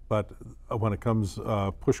 But when it comes,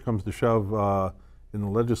 push comes to shove in the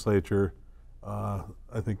legislature,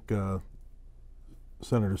 I think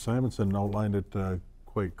Senator Simonson outlined it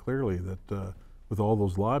quite clearly that with all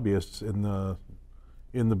those lobbyists in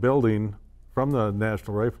the building from the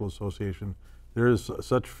National Rifle Association, there is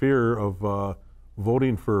such fear of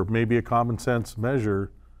voting for maybe a common sense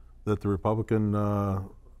measure that the Republican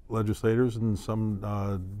legislators and some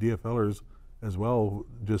DFLers as well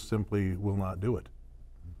just simply will not do it.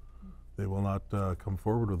 They will not come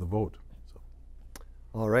forward with a vote. So.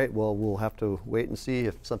 All right, well, we'll have to wait and see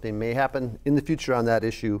if something may happen in the future on that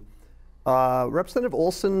issue. Representative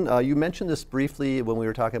Olson, you mentioned this briefly when we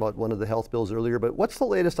were talking about one of the health bills earlier, but what's the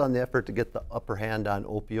latest on the effort to get the upper hand on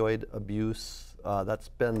opioid abuse? That's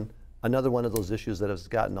been another one of those issues that has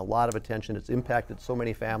gotten a lot of attention. It's impacted so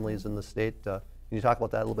many families in the state. Can you talk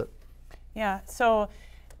about that a little bit? Yeah, so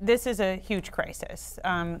this is a huge crisis.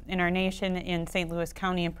 In our nation, in St. Louis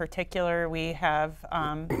County in particular, we have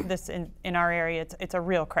this in our area, it's a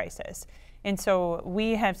real crisis. And so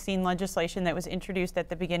we have seen legislation that was introduced at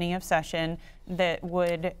the beginning of session that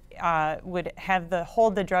would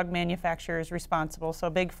hold the drug manufacturers responsible, so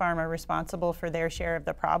Big Pharma responsible for their share of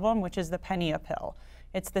the problem, which is the penny a pill.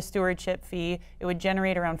 It's the stewardship fee. It would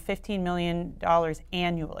generate around $15 million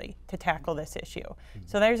annually to tackle this issue.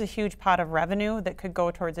 So there's a huge pot of revenue that could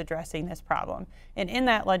go towards addressing this problem. And in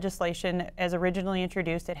that legislation, as originally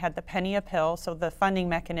introduced, it had the penny a pill, so the funding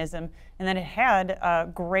mechanism, and then it had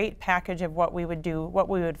a great package of what we would do, what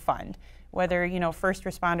we would fund. Whether, first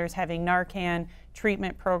responders having Narcan,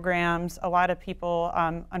 treatment programs. A lot of people,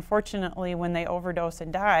 unfortunately, when they overdose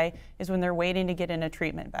and die is when they're waiting to get in a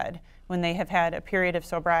treatment bed, when they have had a period of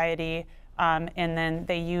sobriety, and then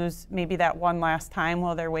they use maybe that one last time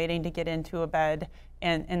while they're waiting to get into a bed,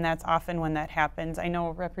 and that's often when that happens. I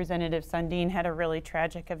know Representative Sundin had a really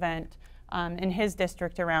tragic event in his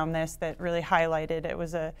district around this that really highlighted. It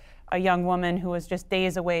was a young woman who was just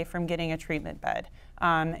days away from getting a treatment bed.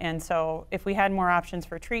 And so if we had more options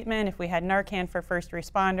for treatment, if we had Narcan for first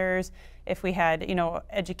responders, if we had,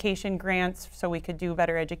 education grants so we could do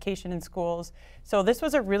better education in schools. So this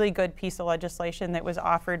was a really good piece of legislation that was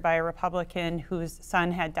offered by a Republican whose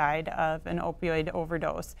son had died of an opioid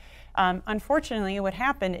overdose. Unfortunately, what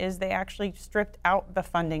happened is they actually stripped out the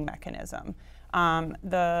funding mechanism.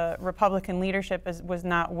 The Republican leadership was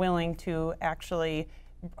not willing to actually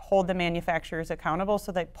hold the manufacturers accountable,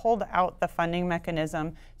 so they pulled out the funding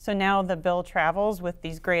mechanism. So now the bill travels with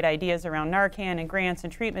these great ideas around Narcan and grants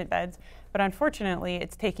and treatment beds, but unfortunately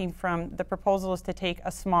it's taking from, the proposal is to take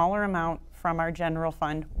a smaller amount from our general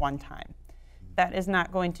fund one time. That is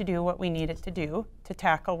not going to do what we need it to do to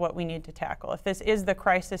tackle what we need to tackle. If this is the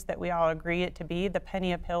crisis that we all agree it to be, the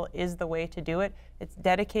penny a pill is the way to do it. It's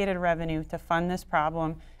dedicated revenue to fund this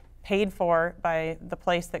problem, paid for by the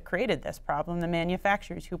place that created this problem, the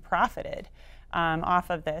manufacturers who profited. off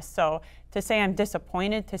of this. So to say I'm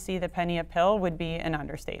disappointed to see the penny a pill would be an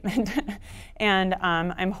understatement. And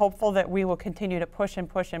I'm hopeful that we will continue to push and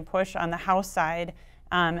push and push on the House side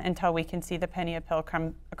until we can see the penny a pill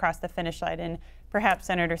come across the finish line. And perhaps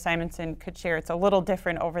Senator Simonson could share. It's a little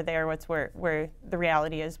different over there, where the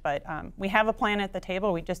reality is, but we have a plan at the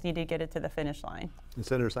table. We just need to get it to the finish line. And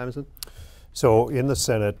Senator Simonson? So in the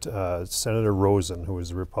Senate, Senator Rosen, who is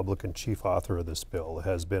the Republican chief author of this bill,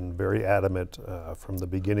 has been very adamant from the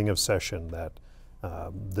beginning of session that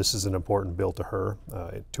this is an important bill to her,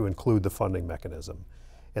 to include the funding mechanism.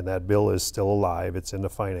 And that bill is still alive. It's in the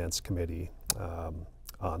Finance Committee.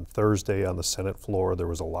 On Thursday on the Senate floor, there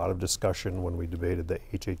was a lot of discussion when we debated the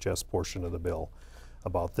HHS portion of the bill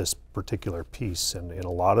about this particular piece. And a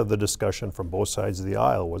lot of the discussion from both sides of the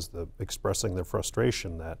aisle was expressing their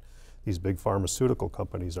frustration that these big pharmaceutical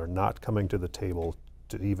companies are not coming to the table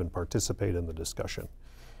to even participate in the discussion.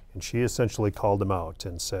 And she essentially called them out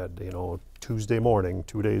and said, you know, Tuesday morning,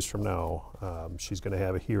 2 days from now, she's going to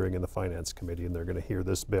have a hearing in the Finance Committee and they're going to hear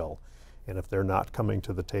this bill. And if they're not coming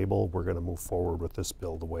to the table, we're going to move forward with this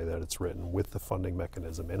bill the way that it's written, with the funding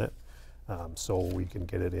mechanism in it, so we can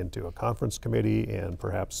get it into a conference committee and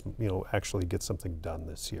perhaps, you know, actually get something done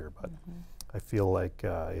this year. But I feel like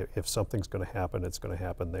if something's going to happen, it's going to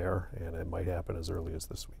happen there, and it might happen as early as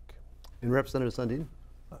this week. And Representative Sundin?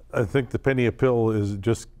 I think the penny a pill is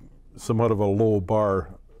just somewhat of a low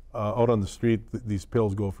bar. Out on the street, these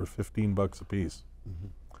pills go for $15 a piece.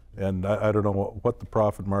 And I don't know what the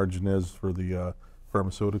profit margin is for the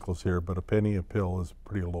pharmaceuticals here, but a penny a pill is a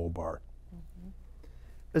pretty low bar.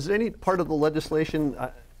 Is there any part of the legislation,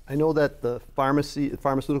 I know that the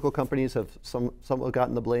pharmaceutical companies have somewhat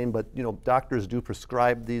gotten the blame, but you know, doctors do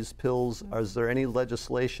prescribe these pills. Is there any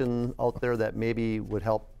legislation out there that maybe would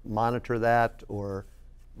help monitor that, or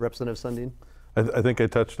Representative Sundin? I think I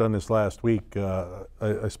touched on this last week.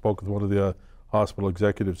 I spoke with one of the hospital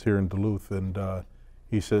executives here in Duluth, and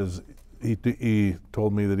he says, he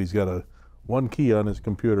told me that he's got one key on his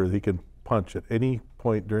computer that he can punch at any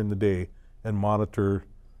point during the day and monitor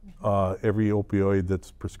every opioid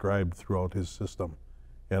that's prescribed throughout his system.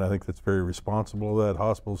 And I think that's very responsible of that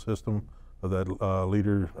hospital system, of that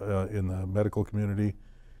leader in the medical community.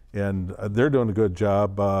 And they're doing a good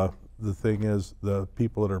job. The thing is, the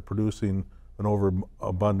people that are producing an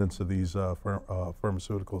overabundance of these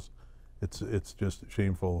pharmaceuticals, it's just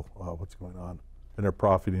shameful what's going on. And they're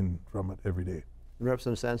profiting from it every day. And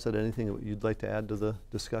Representative Sandstede, anything that you'd like to add to the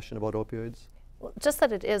discussion about opioids? Well, just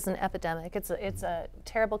that it is an epidemic. It's a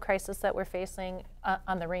terrible crisis that we're facing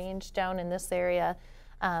on the range down in this area.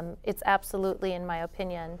 It's absolutely, in my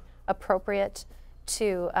opinion, appropriate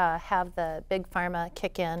to have the big pharma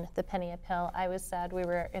kick in the penny a pill. I was sad we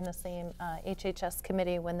were in the same HHS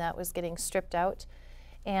committee when that was getting stripped out.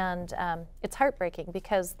 And it's heartbreaking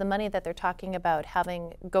because the money that they're talking about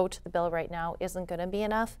having go to the bill right now isn't going to be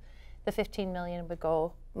enough. The $15 million would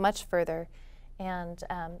go much further. And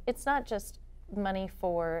it's not just money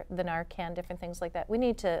for the Narcan, different things like that. We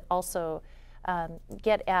need to also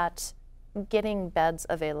get at getting beds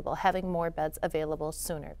available, having more beds available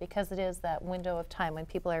sooner, because it is that window of time when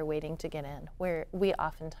people are waiting to get in, where we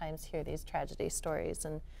oftentimes hear these tragedy stories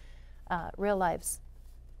and real lives.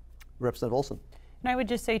 Representative Olson. And I would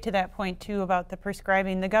just say to that point too about the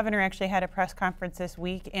prescribing, the governor actually had a press conference this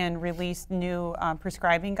week and released new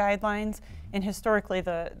prescribing guidelines. And historically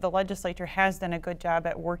the legislature has done a good job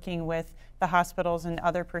at working with the hospitals and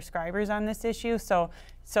other prescribers on this issue. So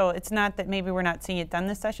it's not that maybe we're not seeing it done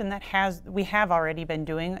this session. We have already been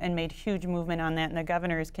doing and made huge movement on that, and the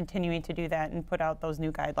governor is continuing to do that and put out those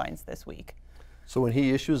new guidelines this week. So when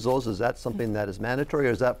he issues those, is that something that is mandatory,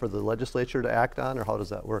 or is that for the legislature to act on, or how does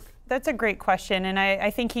that work? That's a great question, and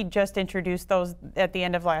I think he just introduced those at the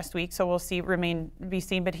end of last week, so we'll see, be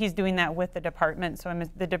seen, but he's doing that with the department, so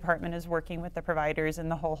the department is working with the providers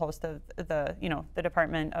and the whole host of the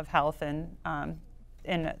Department of Health and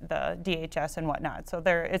in the DHS and whatnot. So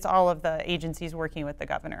it's all of the agencies working with the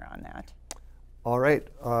governor on that. All right,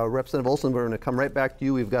 Representative Olson, we're going to come right back to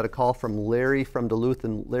you. We've got a call from Larry from Duluth,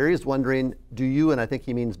 and Larry is wondering, do you, and I think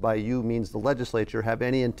he means by you means the legislature, have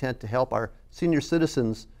any intent to help our senior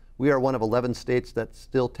citizens? We are one of 11 states that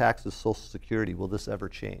still taxes Social Security. Will this ever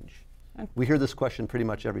change? We hear this question pretty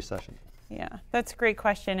much every session. Yeah, that's a great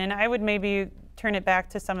question, and I would maybe turn it back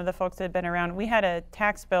to some of the folks that have been around. We had a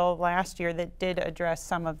tax bill last year that did address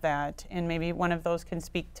some of that, and maybe one of those can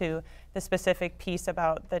speak to the specific piece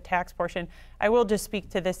about the tax portion. I will just speak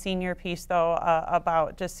to the senior piece, though,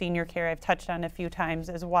 about just senior care. I've touched on a few times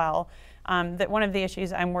as well. that one of the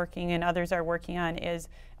issues I'm working and others are working on is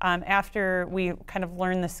after we kind of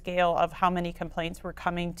learn the scale of how many complaints were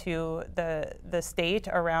coming to the state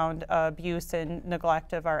around abuse and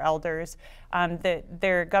neglect of our elders, that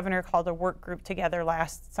their governor called a work group together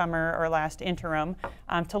last summer or last interim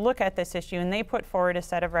to look at this issue, and they put forward a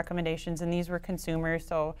set of recommendations, and these were consumers,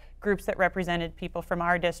 so groups that represented people from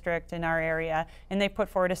our district and our area, and they put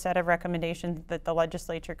forward a set of recommendations that the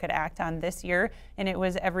legislature could act on this year, and it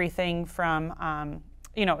was everything from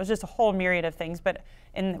you know, it was just a whole myriad of things, but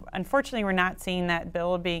unfortunately we're not seeing that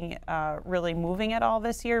bill being really moving at all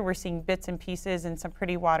this year. We're seeing bits and pieces and some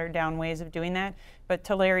pretty watered down ways of doing that. But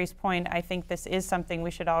to Larry's point, I think this is something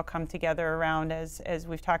we should all come together around as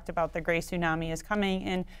we've talked about. The gray tsunami is coming,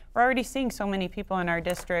 and we're already seeing so many people in our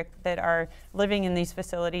district that are living in these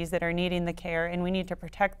facilities that are needing the care, and we need to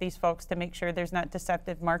protect these folks to make sure there's not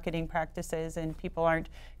deceptive marketing practices and people aren't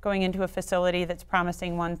going into a facility that's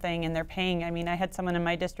promising one thing and they're paying. I mean, I had someone in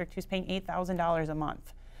my district who's paying $8,000 a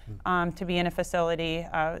month. To be in a facility.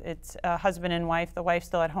 It's a husband and wife. The wife's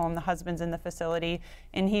still at home. The husband's in the facility,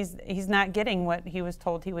 and he's not getting what he was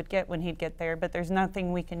told he would get when he'd get there. But there's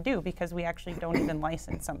nothing we can do because we actually don't even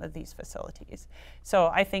license some of these facilities. So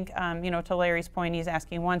I think, you know, to Larry's point, he's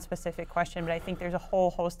asking one specific question, but I think there's a whole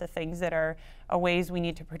host of things that are ways we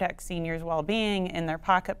need to protect seniors' well-being in their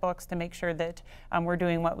pocketbooks to make sure that we're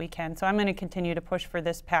doing what we can. So I'm going to continue to push for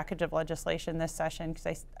this package of legislation this session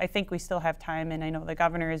because I think we still have time, and I know the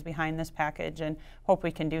governor is behind this package and hope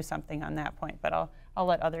we can do something on that point. But I'll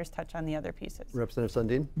let others touch on the other pieces. Representative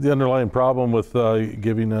Sundin? The underlying problem with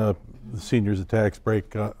giving the seniors a tax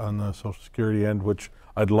break on the Social Security end, which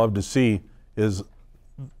I'd love to see, is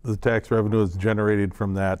the tax revenue is generated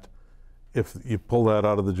from that. If you pull that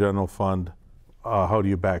out of the general fund, how do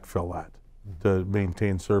you backfill that to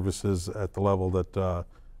maintain services at the level that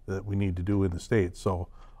that we need to do in the state? So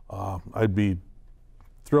I'd be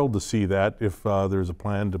thrilled to see that if there's a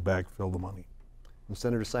plan to backfill the money. And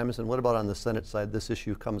Senator Simonson, what about on the Senate side? This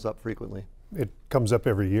issue comes up frequently. It comes up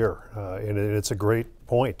every year, and it's a great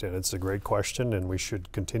point, and it's a great question, and we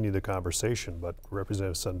should continue the conversation. But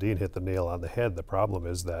Representative Sundin hit the nail on the head. The problem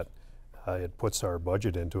is that it puts our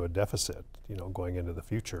budget into a deficit, you know, going into the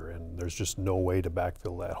future, and there's just no way to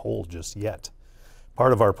backfill that hole just yet.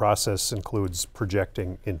 Part of our process includes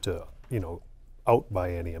projecting into, you know, out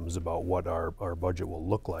bienniums about what our budget will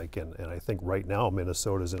look like, and I think right now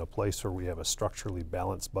Minnesota's in a place where we have a structurally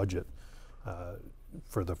balanced budget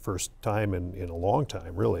for the first time in a long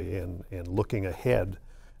time, really, and looking ahead,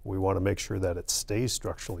 we want to make sure that it stays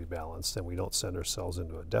structurally balanced and we don't send ourselves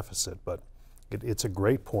into a deficit. But it's a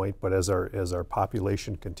great point, but as our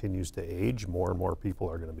population continues to age, more and more people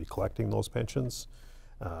are going to be collecting those pensions.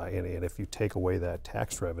 And if you take away that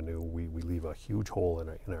tax revenue, we leave a huge hole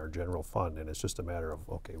in our general fund, and it's just a matter of,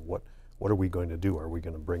 okay, what are we going to do? Are we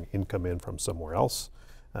going to bring income in from somewhere else?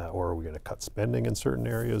 Or are we going to cut spending in certain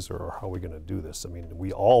areas, or how are we going to do this? I mean,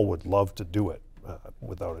 we all would love to do it,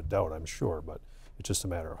 without a doubt, I'm sure, but it's just a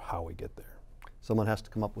matter of how we get there. Someone has to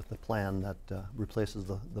come up with a plan that replaces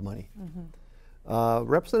the money.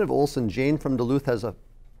 Representative Olson, Jane from Duluth has a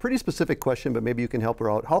pretty specific question, but maybe you can help her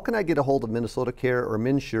out. How can I get a hold of Minnesota Care or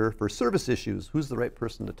MNsure for service issues? Who's the right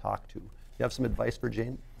person to talk to? You have some advice for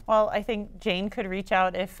Jane? Well, I think Jane could reach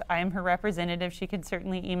out if I'm her representative. She could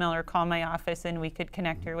certainly email or call my office and we could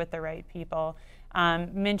connect her with the right people.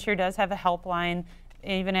 MNsure does have a helpline.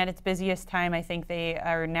 Even at its busiest time, I think they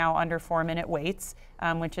are now under 4-minute waits,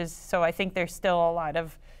 which is, so I think there's still a lot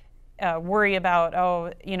of worry about,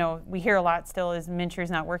 oh, you know, we hear a lot still is MNsure's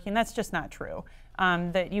not working. That's just not true.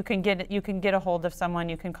 That you can get a hold of someone,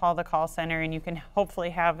 you can call the call center, and you can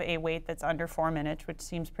hopefully have a wait that's under 4 minutes, which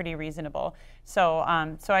seems pretty reasonable. So,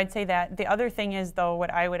 so I'd say that. The other thing is, though,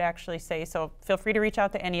 what I would actually say, so feel free to reach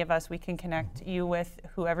out to any of us. We can connect you with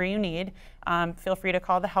whoever you need. Feel free to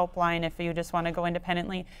call the helpline if you just want to go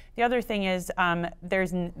independently. The other thing is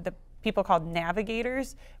there's the people called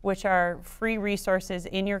navigators, which are free resources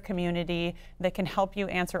in your community that can help you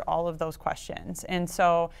answer all of those questions. And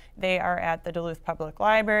so they are at the Duluth Public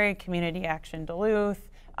Library, Community Action Duluth.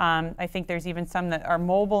 I think there's even some that are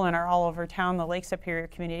mobile and are all over town, the Lake Superior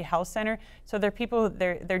Community Health Center. So they're people,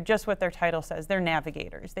 they're just what their title says, they're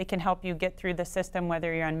navigators. They can help you get through the system,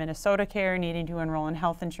 whether you're on Minnesota Care, needing to enroll in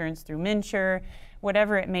health insurance through MNsure,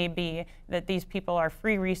 whatever it may be, that these people are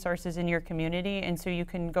free resources in your community. And so you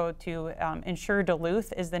can go to Insure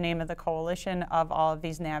Duluth is the name of the coalition of all of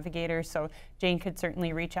these navigators. So Jane could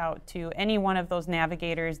certainly reach out to any one of those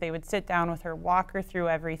navigators. They would sit down with her, walk her through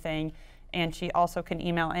everything. And she also can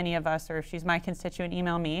email any of us, or if she's my constituent,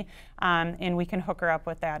 email me, and we can hook her up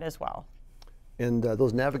with that as well. And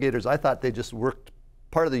those navigators, I thought they just worked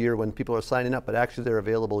part of the year when people are signing up, but actually they're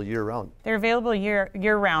available year-round. They're available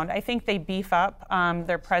year-round. I think they beef up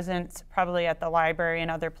their presence probably at the library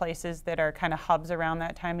and other places that are kind of hubs around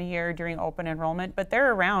that time of year during open enrollment, but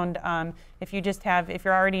they're around. If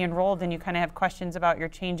you're already enrolled and you kind of have questions about your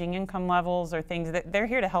changing income levels or things, that they're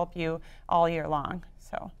here to help you all year long.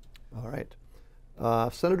 So. All right.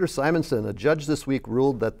 Senator Simonson, a judge this week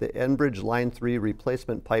ruled that the Enbridge Line 3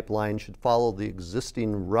 replacement pipeline should follow the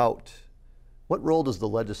existing route. What role does the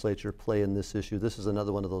legislature play in this issue? This is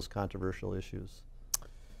another one of those controversial issues.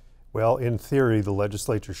 Well, in theory, the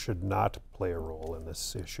legislature should not play a role in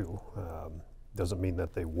this issue. Doesn't mean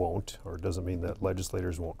that they won't, or doesn't mean that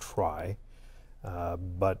legislators won't try.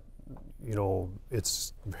 But, you know,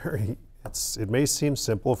 it may seem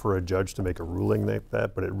simple for a judge to make a ruling like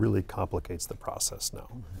that, but it really complicates the process now.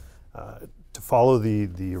 To follow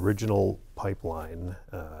the original pipeline,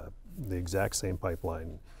 the exact same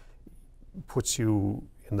pipeline, puts you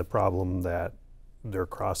in the problem that they're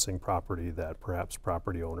crossing property that perhaps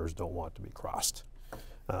property owners don't want to be crossed.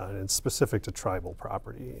 And it's specific to tribal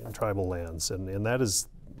property and tribal lands, and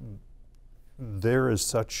there is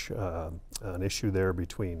such an issue there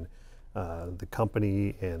between the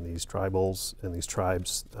company and these tribals and these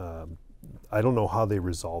tribes. I don't know how they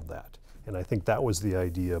resolve that. And I think that was the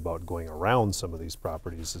idea about going around some of these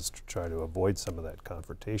properties, is to try to avoid some of that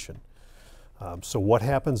confrontation. So what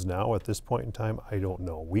happens now at this point in time, I don't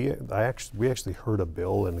know. We actually heard a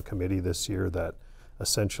bill in the committee this year that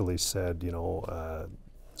essentially said, you know,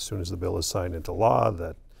 as soon as the bill is signed into law,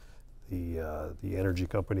 that the energy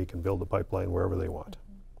company can build a pipeline wherever they want.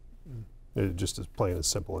 It just as plain as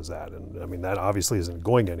simple as that. And I mean, that obviously isn't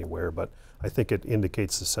going anywhere, but I think it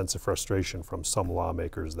indicates a sense of frustration from some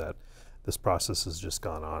lawmakers that this process has just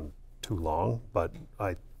gone on too long. But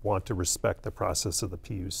I want to respect the process of the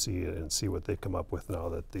PUC and see what they come up with now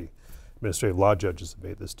that the administrative law judges have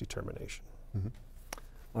made this determination. Mm-hmm.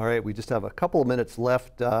 All right, we just have a couple of minutes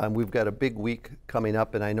left, and we've got a big week coming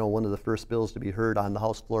up, and I know one of the first bills to be heard on the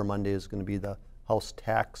House floor Monday is going to be the House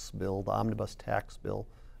tax bill, the omnibus tax bill.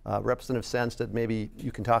 Representative Sandstede, maybe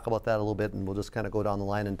you can talk about that a little bit, and we'll just kind of go down the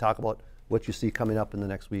line and talk about what you see coming up in the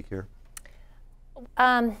next week here.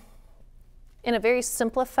 In a very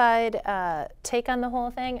simplified take on the whole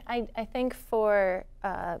thing, I think for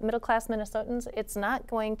middle-class Minnesotans, it's not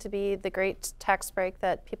going to be the great tax break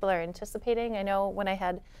that people are anticipating. I know when I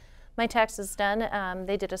had my taxes done,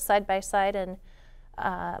 they did a side-by-side, and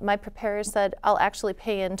my preparer said, I'll actually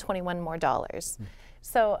pay in $21 more.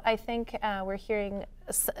 So I think we're hearing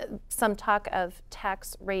some talk of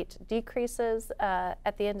tax rate decreases.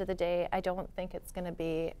 At the end of the day, I don't think it's going to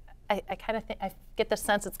be, I kind of think, I get the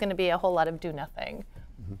sense it's going to be a whole lot of do nothing.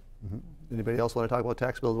 Mm-hmm. Mm-hmm. Anybody else want to talk about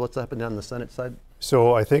tax bills? What's happening on the Senate side?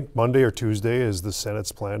 So I think Monday or Tuesday is the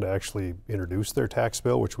Senate's plan to actually introduce their tax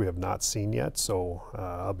bill, which we have not seen yet. So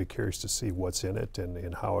I'll be curious to see what's in it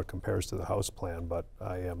and how it compares to the House plan. But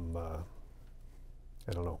I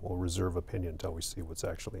don't know, we'll reserve opinion until we see what's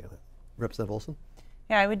actually in it. Representative Olson?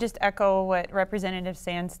 Yeah, I would just echo what Representative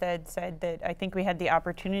Sandstede said, that I think we had the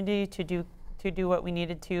opportunity to do what we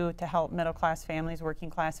needed to help middle-class families,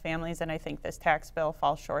 working-class families, and I think this tax bill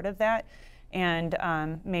falls short of that. And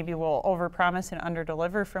maybe we'll overpromise and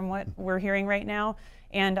underdeliver from what we're hearing right now.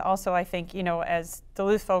 And also, I think, you know, as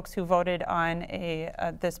Duluth folks who voted on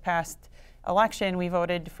this past election, we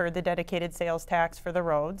voted for the dedicated sales tax for the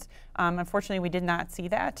roads. Unfortunately, we did not see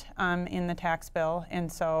that in the tax bill,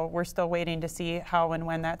 and so we're still waiting to see how and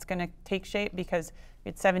when that's going to take shape, because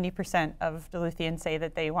it's 70% of Duluthians say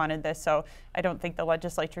that they wanted this, so I don't think the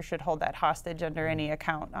legislature should hold that hostage under any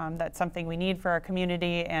account. That's something we need for our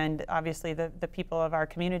community, and obviously the people of our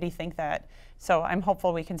community think that. So I'm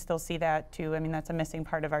hopeful we can still see that too. I mean, that's a missing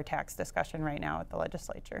part of our tax discussion right now at the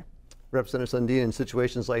legislature. Representative Sundin, in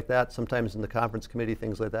situations like that, sometimes in the conference committee,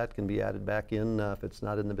 things like that can be added back in if it's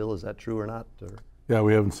not in the bill. Is that true or not? Or? Yeah,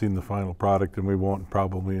 we haven't seen the final product, and we won't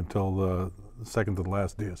probably until the second to the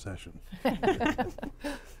last day of session.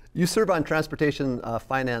 You serve on Transportation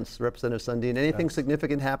Finance, Representative Sundin. Anything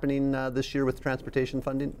significant happening this year with transportation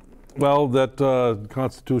funding? Well, that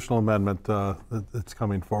constitutional amendment that's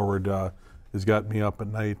coming forward has got me up at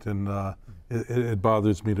night, and it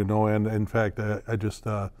bothers me to no end. In fact, I just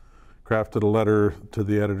crafted a letter to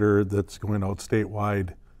the editor that's going out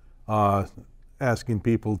statewide, asking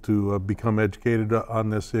people to become educated on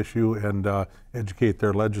this issue and educate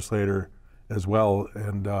their legislator as well,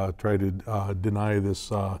 and try to deny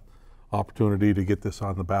this opportunity to get this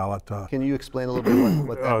on the ballot. Can you explain a little bit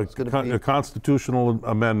what that's going to be? A constitutional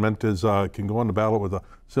amendment is can go on the ballot with a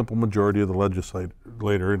simple majority of the legislator,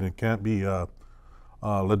 and it can't be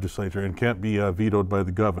legislature, and can't be vetoed by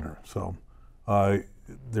the governor. So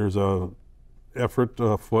there's a effort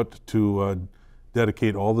afoot to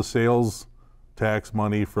dedicate all the sales tax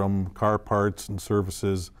money from car parts and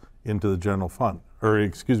services into the general fund, or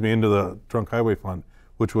excuse me, into the trunk highway fund,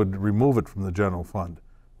 which would remove it from the general fund,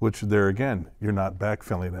 which there again, you're not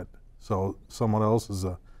backfilling it. So someone else is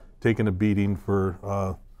taking a beating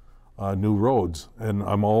for new roads. And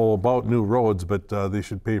I'm all about new roads, but they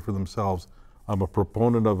should pay for themselves. I'm a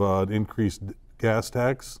proponent of an increased gas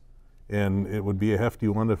tax, and it would be a hefty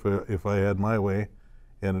one if I had my way,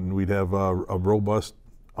 and we'd have a robust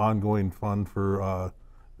ongoing fund for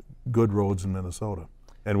good roads in Minnesota.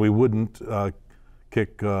 And we wouldn't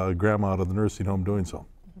kick grandma out of the nursing home doing so.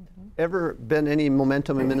 Ever been any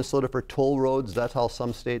momentum in Minnesota for toll roads? That's how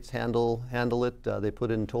some states handle it. They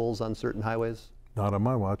put in tolls on certain highways. Not on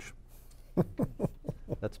my watch.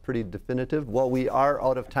 That's pretty definitive. Well, we are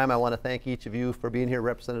out of time. I want to thank each of you for being here.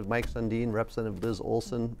 Representative Mike Sundin, Representative Liz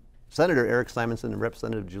Olson, Senator Erik Simonson, and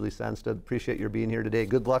Representative Julie Sandstede. Appreciate your being here today.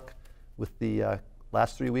 Good luck with the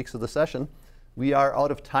last 3 weeks of the session. We are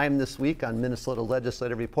out of time this week on Minnesota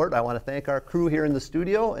Legislative Report. I want to thank our crew here in the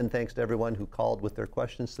studio, and thanks to everyone who called with their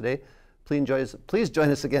questions today. Please join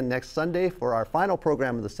us again next Sunday for our final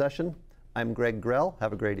program of the session. I'm Greg Grell.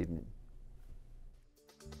 Have a great evening.